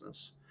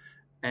business.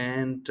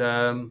 And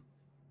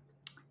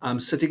I'm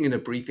sitting in a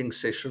briefing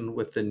session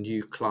with the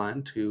new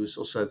client, who's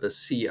also the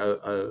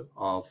COO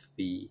of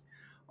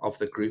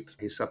the group.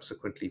 He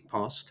subsequently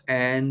passed,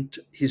 and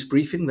he's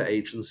briefing the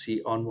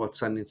agency on what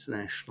Sun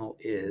International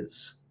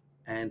is.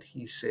 And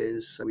he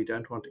says, "We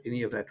don't want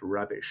any of that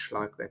rubbish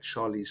like that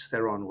Charlize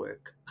Theron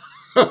work."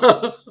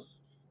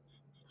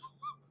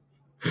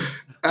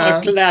 A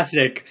um,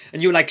 classic.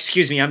 And you're like,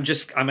 excuse me, I'm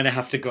gonna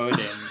have to go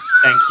then.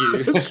 Thank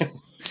you. that's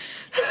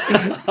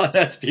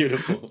That's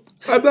beautiful.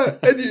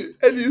 and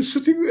you're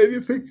sitting there and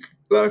you think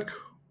like,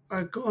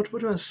 "Oh God,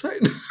 what do I say?"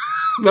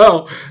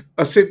 No,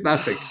 I said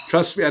nothing.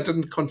 Trust me, I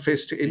didn't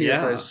confess to any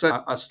of those. Yeah.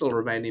 So I still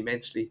remain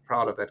immensely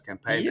proud of that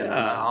campaign, and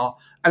Yeah.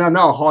 I know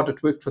how hard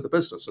it worked for the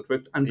business. It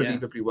worked Yeah.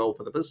 unbelievably well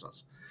for the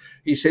business.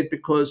 He said,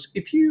 because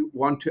if you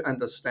want to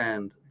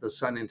understand the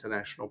Sun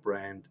International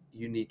brand,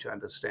 you need to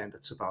understand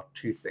it's about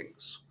two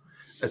things.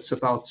 It's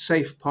about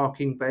safe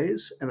parking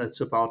bays and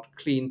it's about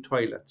clean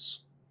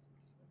toilets.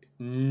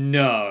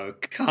 No,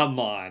 come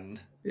on.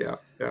 Yeah,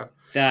 yeah.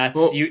 That's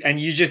Well, you, and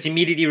you just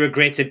immediately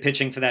regretted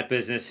pitching for that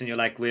business, and you're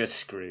like, we're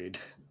screwed.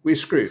 we're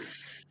screwed.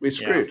 We're Yeah.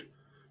 screwed Yeah.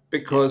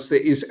 because there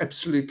is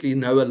absolutely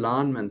no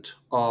alignment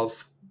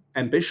of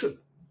ambition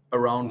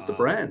around the Wow.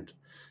 brand.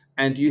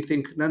 And you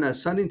think, no, no,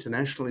 Sun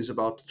International is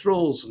about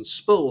thrills and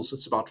spills.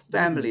 It's about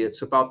family. Mm.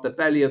 It's about the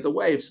Valley of the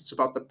Waves. It's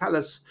about the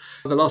Palace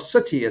of the Lost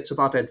City. It's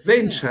about Yeah.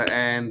 adventure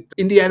and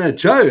Indiana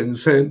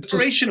Jones and just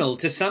Aspirational.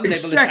 To some level,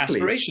 it's exactly.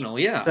 aspirational.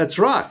 Yeah. That's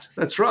right.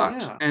 That's right.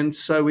 Yeah. And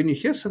so when you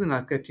hear something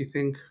like that, you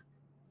think,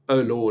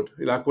 oh Lord,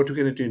 like, what are we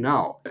going to do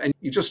now? And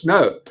you just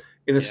know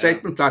in a Yeah.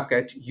 statement like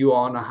that, you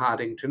are on a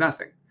hiding to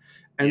nothing.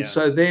 And Yeah.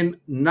 so then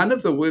none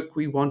of the work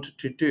we wanted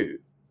to do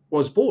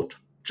was bought,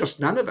 just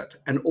none of it.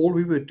 And all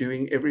we were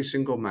doing every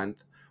single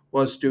month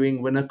was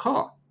doing win a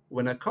car,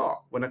 win a car,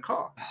 win a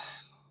car.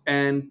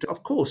 And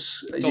of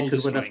course, you Soul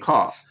could win a destroying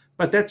car, stuff.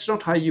 but that's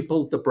not how you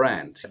build the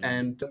brand. Mm.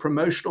 And the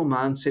promotional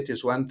mindset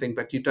is one thing,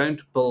 but you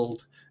don't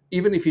build,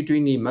 even if you're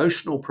doing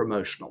emotional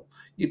promotional,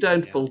 you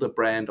don't Yeah. build a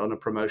brand on a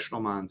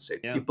promotional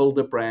mindset. You Yeah. build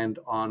a brand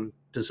on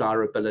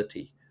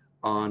desirability,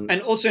 on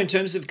And also in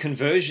terms of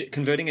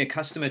converting a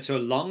customer to a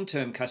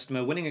long-term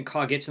customer, winning a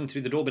car gets them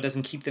through the door, but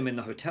doesn't keep them in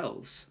the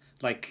hotels.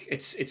 Like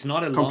it's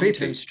not a long-term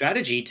completely.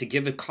 strategy to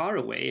give a car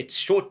away. It's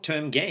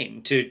short-term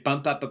gain to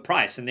bump up a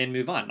price and then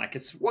move on. Like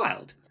it's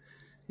wild.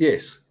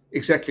 Yes,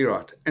 exactly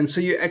right. And so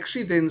you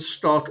actually then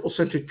start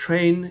also to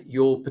train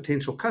your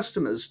potential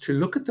customers to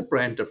look at the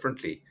brand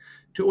differently,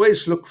 to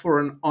always look for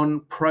an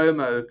on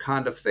promo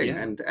kind of thing.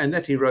 Yeah. And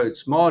that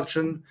erodes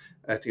margin,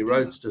 that Yeah.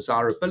 erodes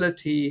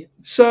desirability.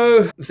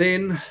 So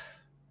then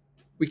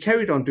we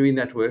carried on doing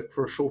that work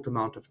for a short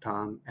amount of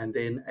time. And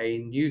then a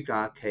new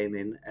guy came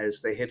in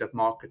as the head of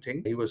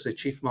marketing. He was the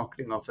chief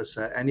marketing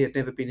officer and he had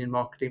never been in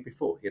marketing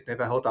before. He had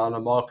never held down a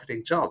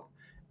marketing job.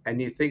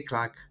 And you think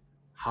like,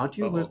 how do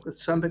you Uh-oh. work with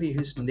somebody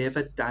who's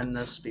never done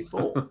this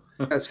before?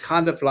 It's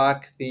kind of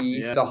like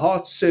Yeah. the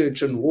heart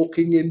surgeon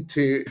walking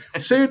into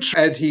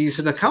surgery and he's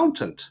an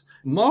accountant.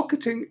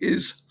 Marketing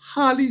is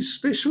highly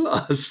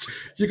specialized.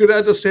 You're going to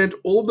understand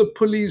all the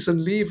pulleys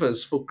and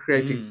levers for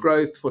creating Mm.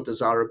 growth, for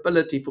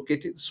desirability, for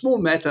getting small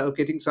matter of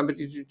getting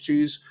somebody to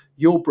choose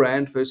your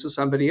brand versus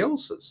somebody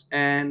else's.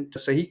 And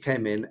so he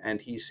came in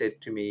and he said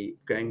to me,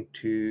 going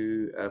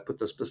to put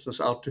this business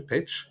out to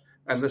pitch.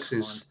 And Oh, this come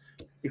on. is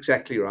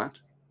exactly right.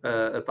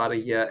 about a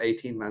year,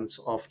 18 months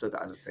after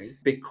the other thing,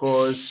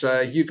 because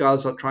you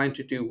guys are trying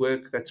to do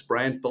work that's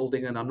brand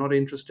building, and I'm not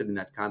interested in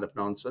that kind of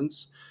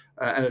nonsense.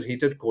 And he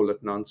did call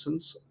it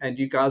nonsense. And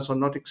you guys are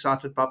not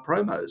excited by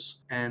promos.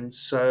 And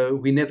so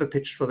we never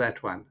pitched for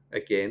that one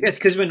again. Yes,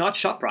 because we're not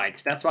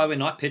ShopRite. That's why we're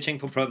not pitching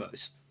for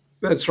promos.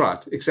 That's right.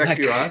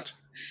 Exactly Like, right.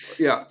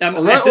 Yeah.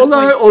 at this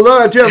point, Although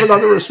I do have a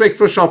lot of respect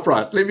for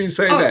ShopRite, let me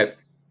say oh, that.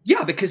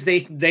 yeah, because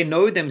they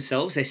know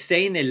themselves, they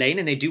stay in their lane,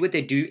 and they do what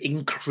they do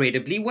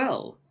incredibly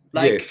well.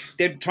 Like Yes.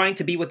 they're trying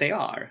to be what they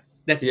are.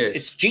 That's Yes.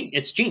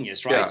 it's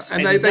genius, right? Yeah.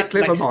 And And there's they're not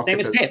clever like same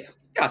as marketers. Pip.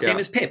 Yeah, same Yeah.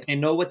 as Pip. They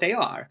know what they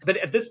are. But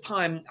at this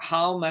time,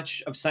 how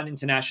much of Sun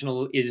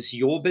International is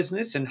your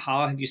business, and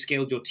how have you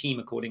scaled your team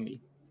accordingly?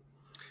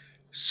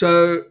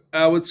 So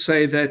I would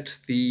say that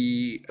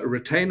the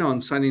retainer on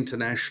Sun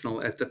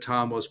International at the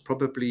time was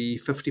probably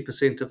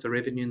 50% of the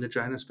revenue in the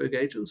Johannesburg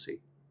agency.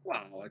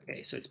 Wow.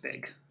 Okay, so it's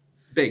big.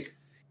 Big,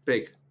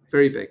 big,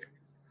 very big.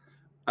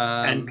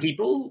 And Um,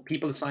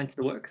 people assigned to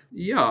the work.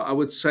 yeah, I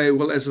would say,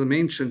 well, as I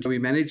mentioned, we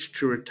managed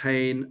to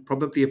retain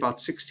probably about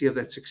 60 of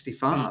that Mm.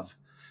 65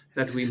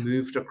 that we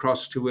moved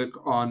across to work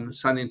on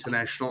Sun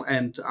International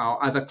and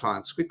our other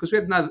clients, because we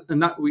had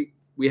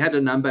we had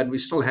a number, and we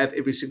still have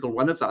every single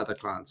one of the other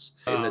clients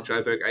in the Wow.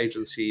 Joburg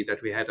agency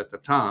that we had at the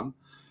time.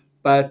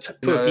 But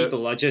Poor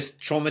people are just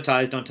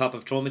traumatized on top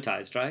of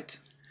traumatized, right?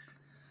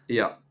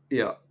 yeah,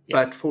 yeah.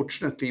 Yeah. But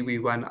fortunately, we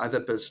won other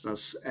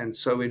business, and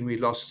so when we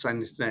lost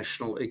Sun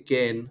International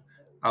again,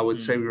 I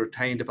would say Mm. we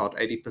retained about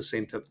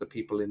 80% of the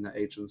people in the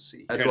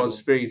agency. Incredible.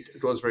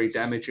 It was very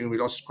damaging. We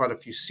lost quite a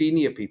few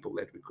senior people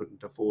that we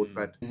couldn't afford, Mm.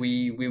 but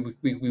we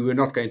were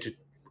not going to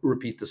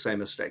repeat the same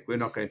mistake. We're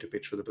not going to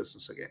pitch for the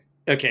business again.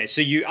 Okay,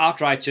 so you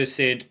outright just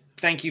said,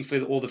 "Thank you for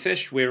all the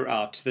fish. We're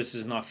out. This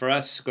is not for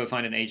us. Go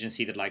find an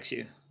agency that likes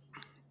you."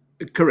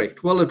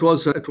 Correct. Well, it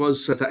was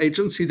the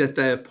agency that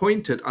they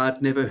appointed.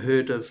 I'd never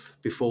heard of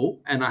before,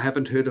 and I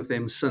haven't heard of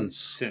them since.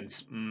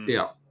 Since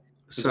Yeah.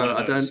 it was one So of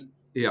I don't. those.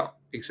 Yeah.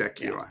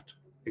 Exactly Yeah. right.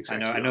 I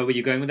Exactly know right. where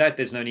you're going with that.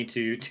 There's no need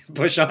to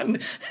push on.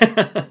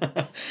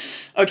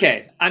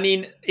 Okay, I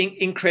mean,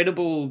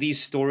 incredible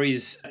these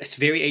stories. It's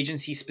very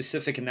agency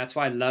specific, and that's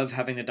why I love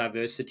having the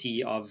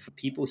diversity of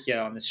people here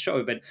on this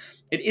show. But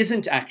it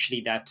isn't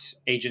actually that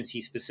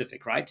agency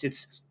specific, right?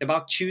 It's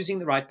about choosing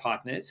the right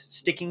partners,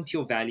 sticking to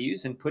your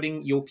values, and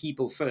putting your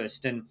people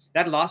first. And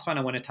that last one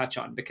I want to touch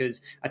on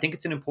because I think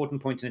it's an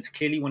important point, and it's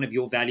clearly one of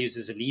your values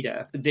as a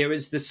leader. There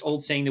is this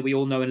old saying that we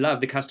all know and love: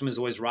 the customer is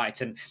always right,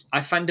 and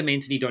I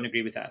fundamentally don't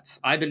agree with that.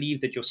 I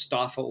believe that your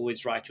staff are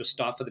always right. Your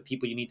staff are the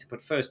people you need to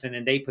put first, and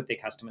then they put their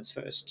customers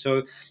first.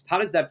 So, how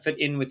does that fit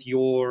in with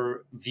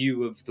your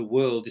view of the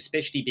world,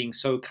 especially being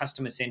so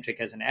customer centric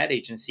as an ad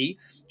agency?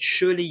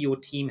 Surely your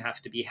team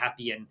have to be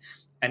happy, and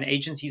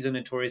agencies are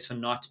notorious for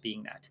not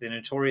being that. They're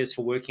notorious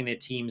for working their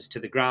teams to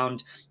the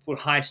ground, for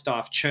high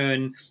staff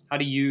churn. How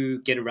do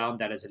you get around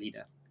that as a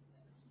leader?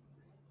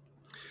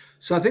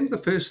 So I think the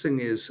first thing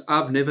is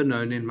I've never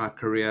known in my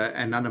career,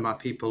 and none of my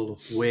people,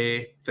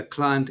 where the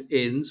client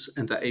ends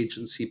and the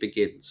agency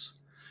begins.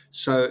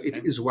 So it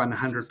Okay. is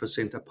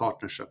 100% a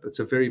partnership. It's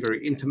a very, very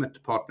Okay.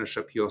 intimate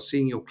partnership. You're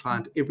seeing your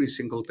client every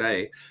single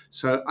day.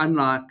 So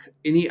unlike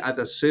any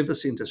other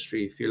service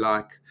industry, if you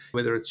like,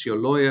 whether it's your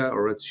lawyer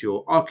or it's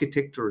your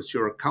architect or it's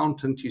your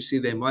accountant, you see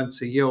them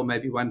once a year or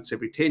maybe once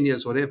every 10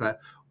 years, whatever.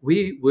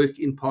 We work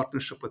in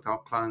partnership with our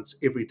clients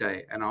every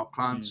day, and our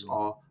clients Mm.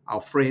 are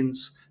our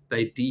friends.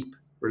 They deep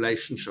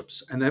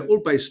relationships, and they're all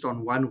based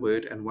on one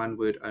word and one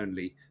word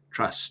only: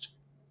 trust.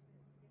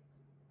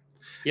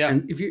 Yeah.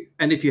 And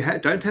if you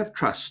don't have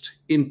trust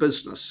in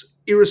business,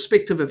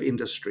 irrespective of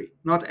industry,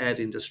 not ad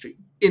industry,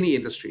 any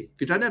industry,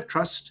 if you don't have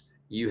trust,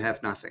 you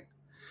have nothing.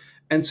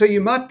 And so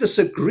you might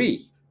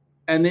disagree,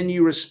 and then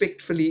you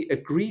respectfully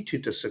agree to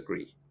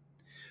disagree.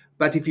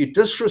 But if you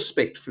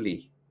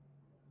disrespectfully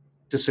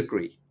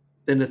disagree,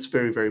 then it's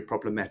very, very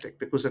problematic,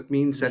 because it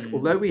means that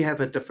although Mm. we have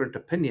a different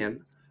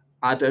opinion,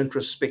 I don't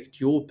respect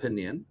your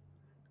opinion,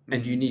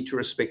 and you Mm. need to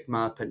respect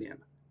my opinion.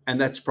 And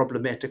that's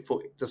problematic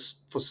for this,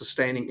 for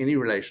sustaining any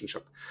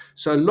relationship.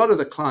 So a lot of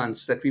the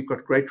clients that we've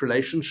got great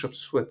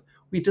relationships with,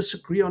 we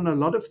disagree on a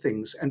lot of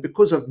things, and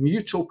because of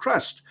mutual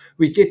trust,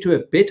 we get to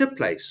a better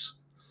place.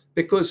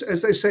 Because,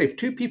 as they say, if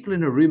two people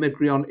in a room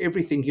agree on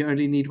everything, you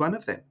only need one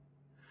of them.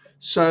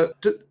 So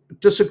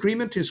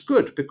disagreement is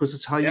good, because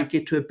it's how you Yeah.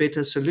 get to a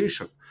better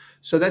solution.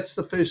 So that's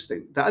the first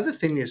thing. The other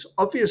thing is,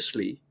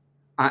 obviously,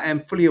 I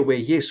am fully aware,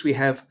 yes, we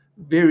have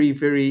very,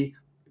 very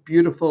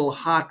beautiful,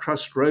 high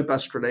trust,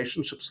 robust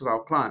relationships with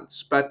our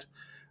clients, but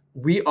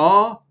we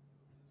are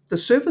the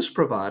service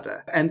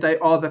provider and they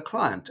are the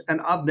client. And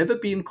I've never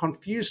been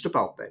confused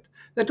about that.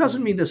 That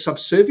doesn't mean Mm. a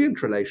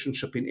subservient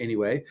relationship in any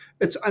way.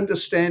 It's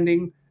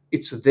understanding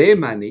it's their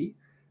money,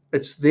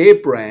 it's their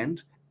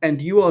brand,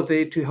 and you are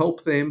there to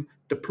help them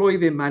deploy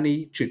their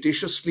money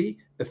judiciously,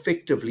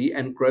 effectively,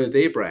 and grow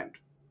their brand,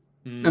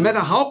 no matter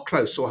Mm. how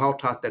close or how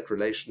tight that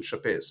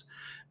relationship is.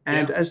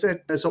 And Yeah.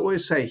 as I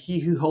always say, he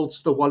who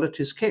holds the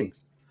wallet is king.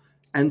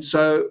 And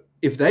so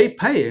if they're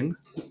paying,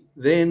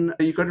 then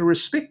you've got to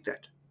respect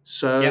that.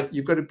 So Yeah.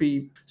 you've got to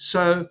be.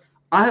 So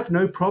I have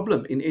no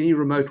problem in any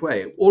remote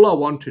way. All I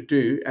want to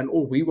do, and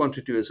all we want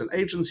to do as an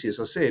agency, as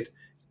I said,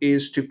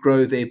 is to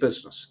grow their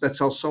business.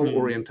 That's our sole Mm.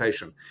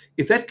 orientation.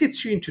 If that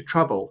gets you into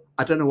trouble,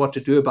 I don't know what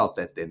to do about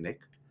that then,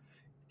 Nick.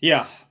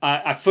 Yeah,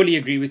 I fully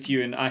agree with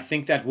you. And I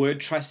think that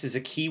word trust is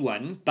a key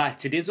one,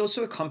 but it is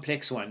also a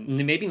complex one.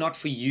 Maybe not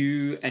for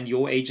you and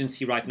your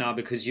agency right now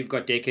because you've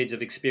got decades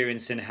of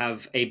experience and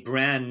have a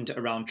brand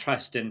around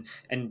trust. And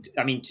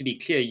I mean, to be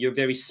clear, you're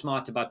very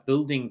smart about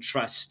building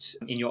trust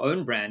in your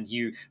own brand.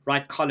 You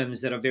write columns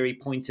that are very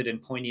pointed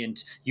and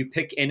poignant. You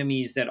pick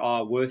enemies that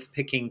are worth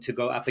picking to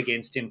go up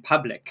against in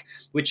public,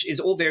 which is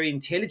all very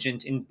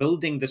intelligent in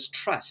building this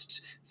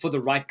trust for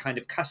the right kind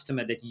of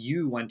customer that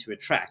you want to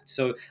attract.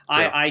 So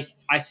Yeah.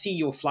 I see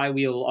your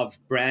flywheel of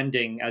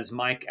branding as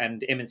Mike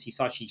and MNC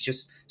Saatchi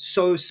just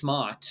so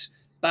smart.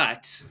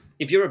 But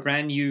if you're a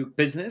brand new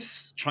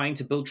business trying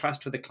to build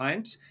trust with a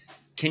client,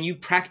 can you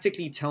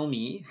practically tell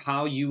me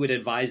how you would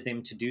advise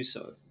them to do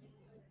so?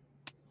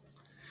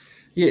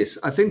 Yes,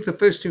 I think the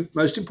first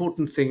most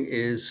important thing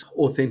is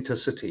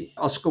authenticity.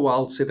 Oscar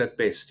Wilde said it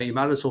best: you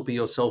might as well be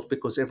yourself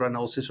because everyone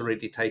else is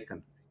already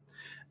taken.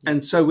 Yeah.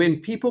 And so when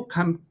people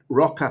come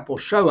rock up or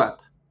show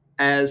up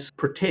as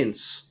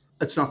pretense,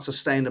 it's not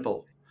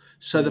sustainable.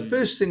 So the Mm,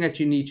 first thing that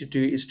you need to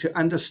do is to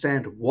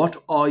understand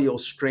what are your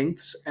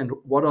strengths and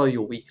what are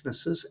your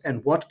weaknesses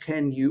and what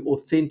can you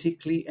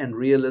authentically and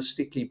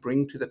realistically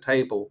bring to the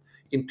table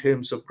in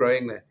terms of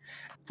growing that.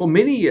 For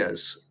many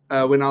years,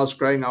 when I was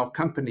growing our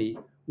company,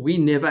 we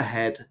never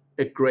had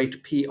a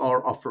great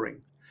PR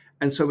offering.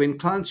 And so when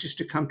clients used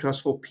to come to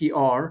us for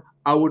PR,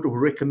 I would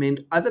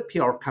recommend other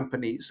PR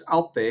companies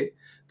out there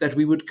that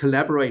we would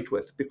collaborate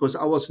with because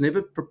I was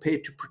never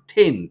prepared to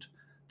pretend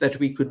that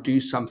we could do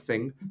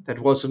something that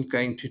wasn't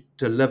going to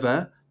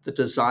deliver the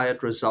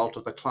desired result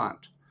of the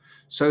client.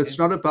 So it's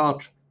okay. not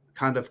about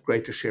kind of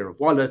greater share of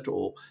wallet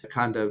or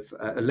kind of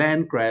a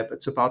land grab.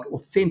 It's about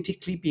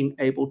authentically being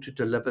able to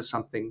deliver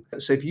something.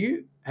 So if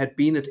you had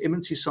been at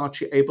M&C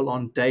Saatchi Abel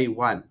on day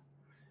one,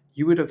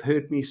 you would have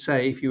heard me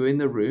say, if you were in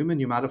the room, and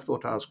you might have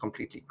thought I was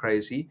completely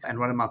crazy. And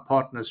one of my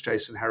partners,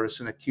 Jason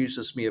Harrison,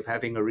 accuses me of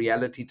having a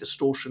reality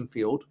distortion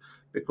field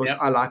because Yeah.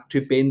 I like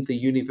to bend the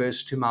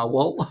universe to my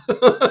will.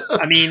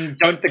 I mean,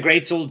 don't the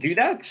greats all do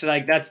that?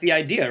 Like, that's the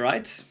idea,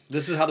 right?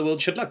 This is how the world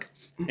should look.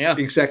 Yeah.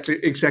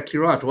 Exactly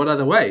right. What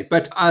other way?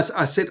 But as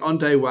I said on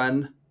day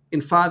one,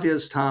 in 5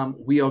 years' time,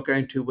 we are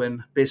going to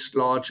win Best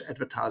Large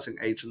Advertising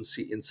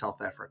Agency in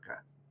South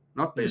Africa.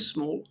 Not Best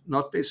Hmm. Small,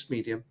 not Best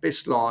Medium,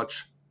 Best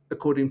Large,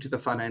 according to the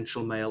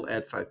Financial Mail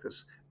ad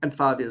focus. And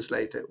 5 years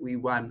later, we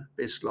won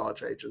Best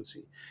Large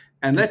Agency.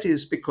 And Hmm. that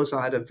is because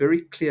I had a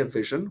very clear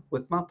vision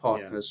with my Yeah.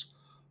 partners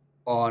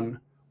on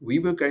we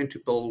were going to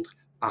build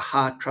a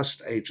high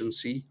trust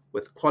agency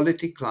with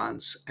quality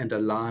clients and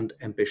aligned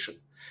ambition.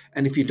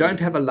 And if you don't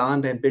Hmm. have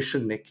aligned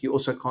ambition, Nick, you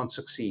also can't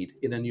succeed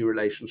in a new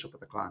relationship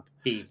with a client.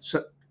 Key.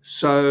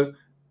 So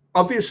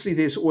obviously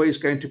there's always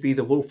going to be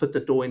the wolf at the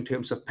door in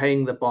terms of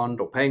paying the bond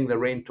or paying the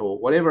rent or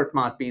whatever it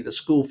might be, the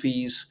school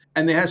fees,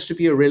 and there has to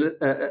be a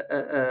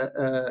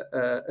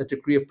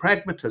degree of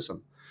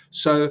pragmatism.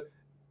 So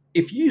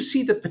if you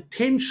see the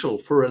potential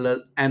for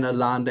an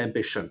aligned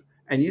ambition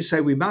and you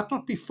say we might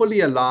not be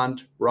fully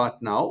aligned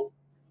right now,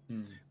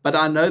 Hmm. but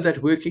I know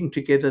that working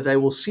together they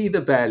will see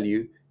the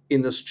value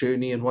in this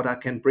journey and what I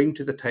can bring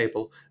to the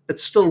table,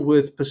 it's still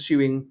worth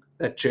pursuing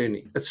that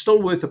journey. It's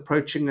still worth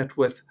approaching it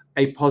with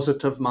a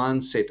positive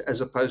mindset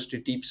as opposed to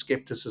deep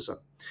skepticism.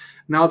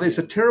 Now, there's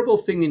a Yeah. terrible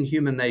thing in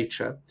human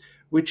nature,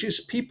 which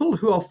is people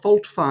who are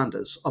fault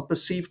finders are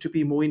perceived to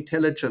be more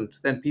intelligent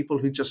than people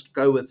who just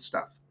go with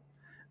stuff.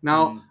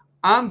 Now, Hmm.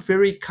 I'm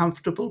very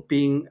comfortable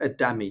being a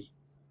dummy.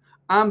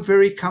 I'm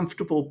very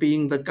comfortable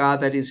being the guy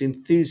that is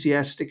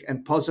enthusiastic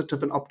and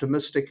positive and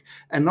optimistic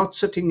and not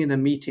sitting in a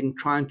meeting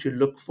trying to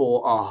look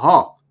for,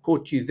 aha,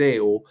 caught you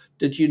there, or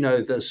did you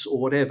know this, or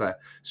whatever.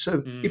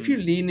 So if you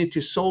Hmm. lean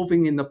into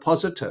solving in the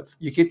positive,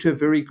 you get to a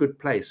very good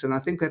place. And I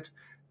think that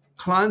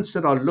clients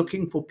that are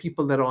looking for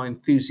people that are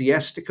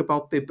enthusiastic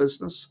about their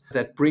business,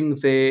 that bring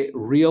their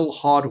real,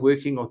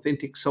 hardworking,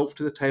 authentic self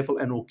to the table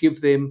and will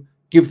give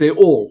their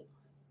all,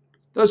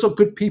 those are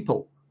good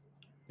people.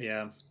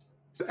 Yeah.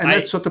 And I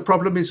that's what the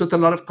problem is with a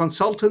lot of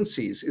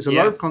consultancies is a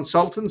lot yeah. of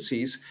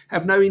consultancies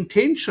have no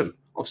intention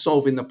of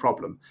solving the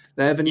problem.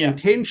 They have an Yeah.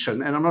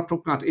 intention, and I'm not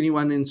talking about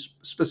anyone in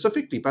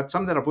specifically, but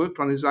some that I've worked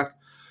on is like,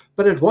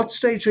 but at what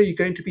stage are you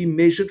going to be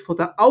measured for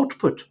the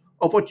output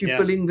of what you're Yeah.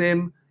 billing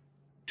them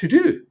to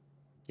do?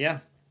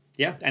 Yeah.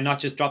 Yeah. And not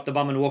just drop the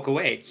bomb and walk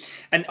away.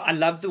 And I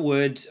love the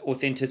word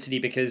authenticity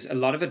because a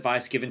lot of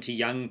advice given to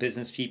young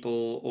business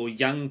people or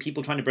young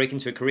people trying to break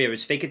into a career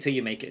is fake it till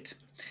you make it.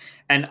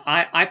 And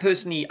I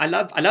personally, I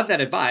love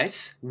that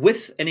advice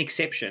with an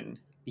exception.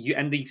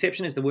 And the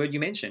exception is the word you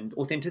mentioned,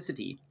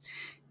 authenticity.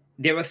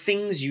 There are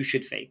things you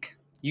should fake.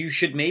 You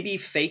should maybe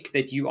fake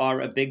that you are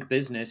a big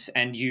business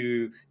and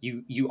you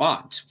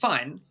aren't.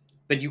 Fine,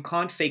 but you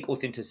can't fake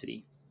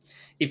authenticity.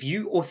 If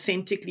you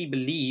authentically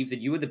believe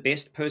that you are the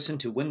best person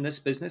to win this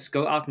business,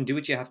 go out and do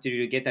what you have to do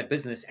to get that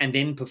business and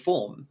then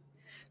perform.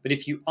 But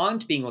if you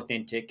aren't being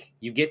authentic,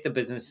 you get the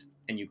business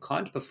and you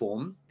can't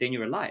perform, then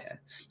you're a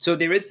liar. So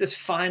there is this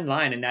fine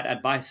line in that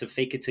advice of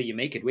fake it till you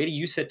make it. Where do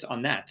you sit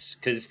on that?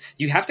 Because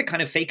you have to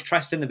kind of fake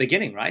trust in the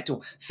beginning, right?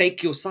 Or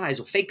fake your size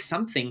or fake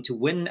something to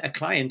win a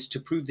client to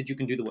prove that you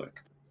can do the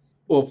work.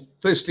 Well,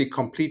 firstly,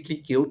 completely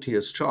guilty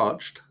as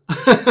charged.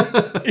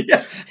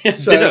 Yeah,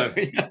 So,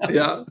 ditto.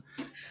 yeah.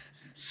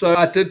 So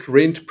I did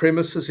rent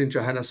premises in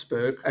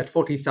Johannesburg at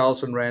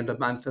 40,000 Rand a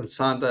month and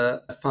signed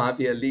a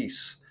 5-year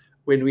lease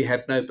when we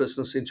had no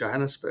business in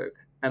Johannesburg.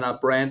 And I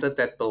branded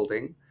that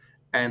building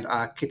and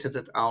I kitted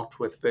it out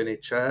with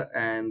furniture.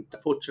 And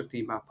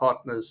fortunately, my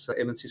partners,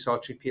 M&C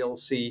Saatchi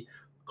PLC,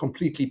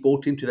 completely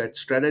bought into that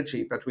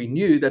strategy. But we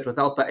knew that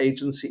without the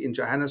agency in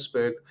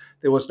Johannesburg,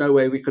 there was no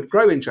way we could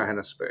grow in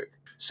Johannesburg.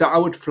 So I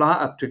would fly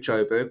up to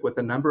Joburg with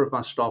a number of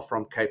my staff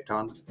from Cape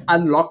Town,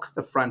 unlock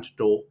the front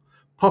door,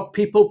 pop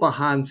people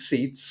behind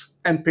seats,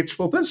 and pitch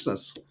for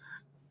business.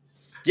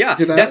 Yeah,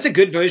 You know, that's a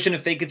good version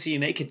of fake it till you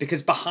make it,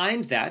 because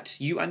behind that,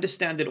 you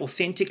understand that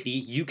authentically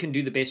you can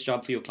do the best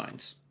job for your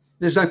clients.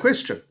 there's no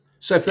question.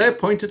 So if they Yeah.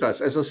 appointed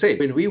us, as I said,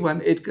 when we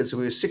won Edgar's,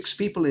 we were 6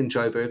 people in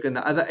Joburg, and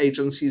the other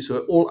agencies were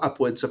all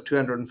upwards of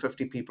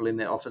 250 people in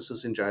their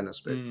offices in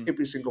Johannesburg, Mm,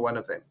 every single one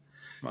of them.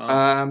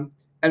 wow. Um,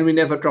 and we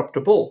never dropped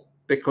a ball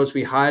because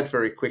we hired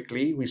very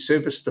quickly. We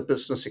serviced the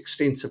business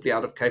extensively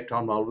out of Cape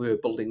Town while we were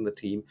building the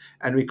team,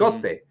 and we got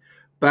Mm, there.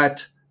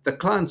 But the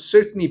clients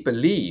certainly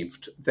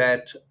believed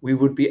that we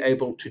would be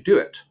able to do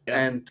it. yeah.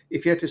 And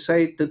if you had to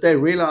say, did they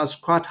realize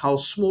quite how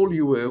small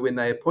you were when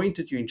they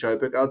appointed you in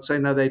Joburg? I'd say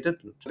no, they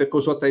didn't,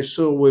 because what they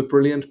saw were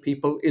brilliant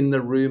people in the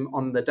room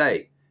on the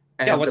day.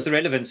 Yeah, And what's the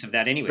relevance of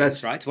that anyways,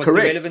 that's right? What's the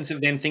correct. relevance of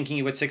them thinking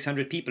you got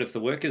 600 people? If the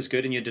work is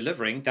good and you're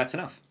delivering, that's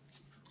enough.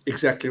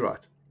 Exactly right.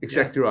 Yeah.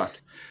 Exactly right.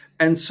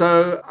 And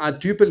so I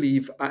do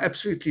believe, I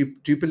absolutely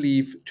do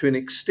believe to an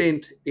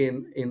extent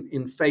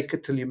in fake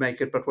it till you make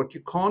it. But what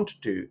you can't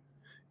do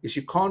is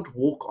you can't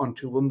walk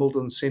onto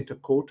Wimbledon Centre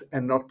Court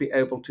and not be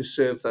able to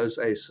serve those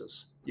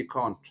aces. You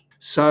can't.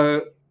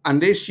 So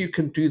unless you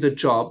can do the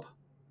job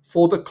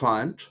for the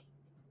client,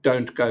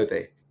 don't go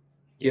there.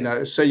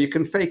 Yeah. So you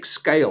can fake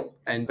scale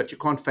but you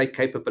can't fake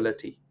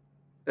capability.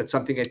 That's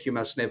something that you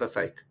must never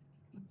fake.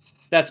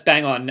 That's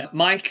bang on.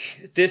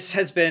 Mike, this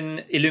has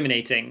been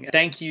illuminating.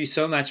 Thank you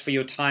so much for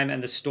your time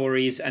and the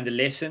stories and the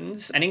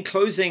lessons. And in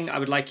closing, I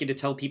would like you to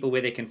tell people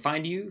where they can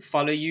find you,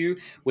 follow you,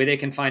 where they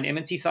can find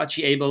M&C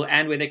Saatchi Abel,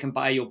 and where they can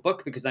buy your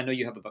book, because I know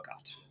you have a book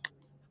out.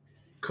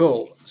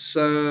 Cool.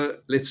 So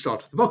let's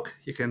start with the book.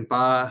 You can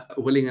buy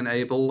Willing and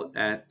Able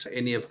at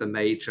any of the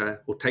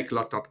major, or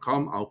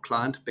takealot.com, our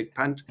client, Big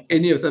Punt,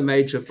 any of the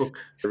major book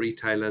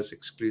retailers,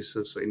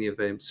 exclusives, or any of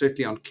them.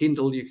 Certainly on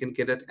Kindle, you can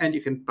get it, and you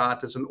can buy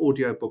it as an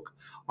audio book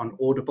on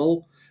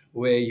Audible,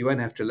 where you won't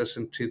have to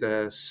listen to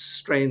the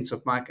strains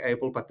of Mike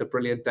Abel, but the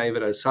brilliant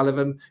David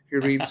O'Sullivan who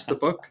reads the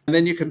book. And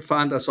then you can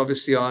find us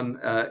obviously on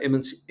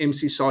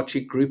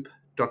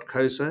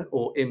mcsarchigroup.co.za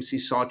or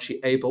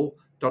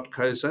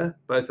mcsarchiable.co.za,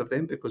 both of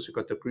them, because we've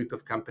got the group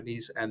of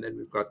companies and then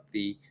we've got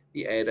the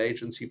ad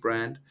agency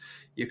brand.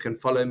 You can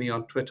follow me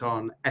on Twitter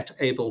on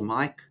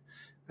 @AbelMike.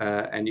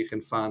 And you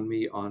can find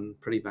me on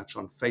pretty much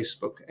on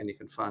Facebook, and you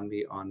can find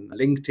me on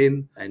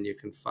LinkedIn, and you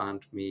can find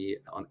me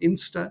on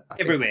Insta. I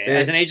think Everywhere.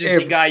 As an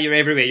agency guy, you're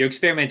everywhere. You're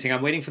experimenting.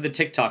 I'm waiting for the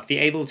TikTok, the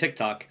Abel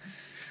TikTok.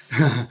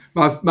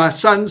 my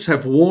sons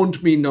have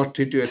warned me not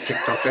to do a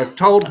TikTok. They've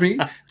told me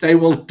they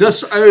will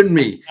disown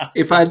me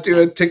if I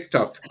do a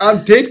TikTok.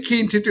 I'm dead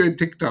keen to do a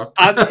TikTok.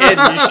 I'm in.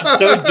 You should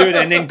so do it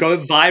and then go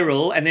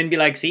viral and then be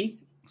like, see,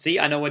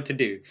 I know what to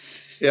do.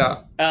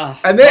 Yeah. Oh,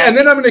 And then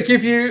I'm going to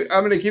give you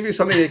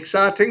something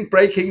exciting,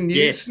 breaking news,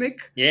 yes. Nick.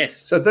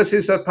 Yes. So this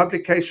is a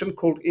publication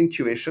called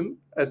Intuition.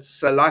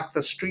 It's like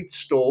the street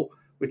store,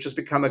 which has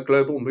become a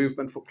global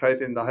movement for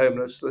clothing the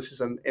homeless. This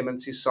is an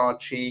M&C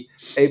Saatchi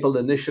Abel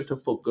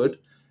initiative for good.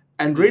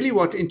 And really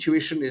what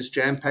Intuition is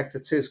jam-packed,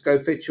 it says, go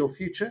fetch your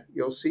future,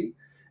 you'll see,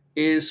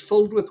 is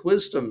filled with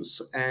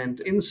wisdoms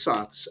and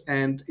insights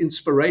and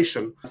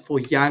inspiration for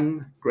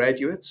young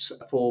graduates,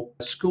 for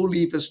school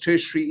leavers,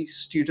 tertiary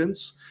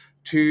students,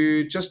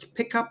 to just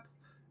pick up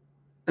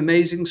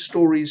amazing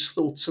stories,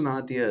 thoughts, and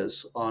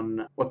ideas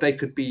on what they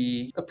could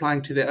be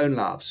applying to their own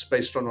lives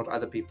based on what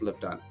other people have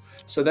done.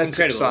 So that's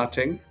Incredible.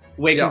 exciting.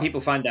 Where can Yeah.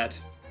 people find that?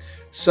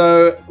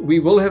 So we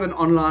will have an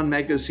online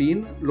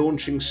magazine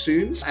launching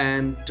soon,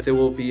 and there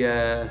will be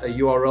a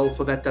URL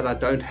for that I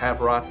don't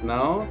have right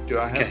now. Do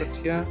I have it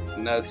here?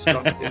 No, it's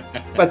not here.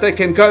 But they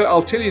can go,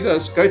 I'll tell you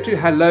this, go to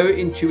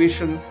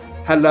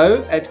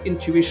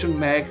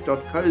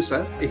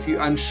hello@intuitionmag.co.za if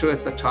you're unsure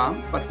at the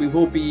time, but we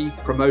will be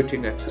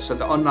promoting it. So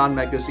the online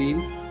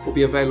magazine will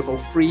be available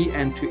free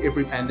and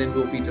then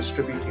we'll be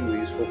distributing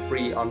these for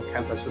free on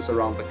campuses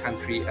around the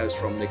country as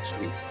from next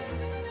week.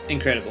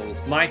 Incredible.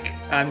 Mike,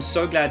 I'm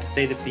so glad to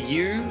say that for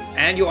you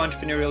and your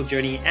entrepreneurial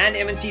journey and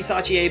M&C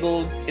Saatchi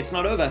Abel, it's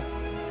not over.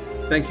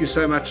 Thank you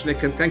so much,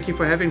 Nick, and thank you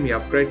for having me.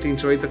 I've greatly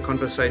enjoyed the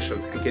conversation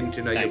and getting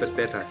to know you a Thanks. bit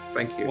better.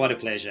 Thank you. What a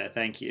pleasure.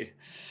 Thank you.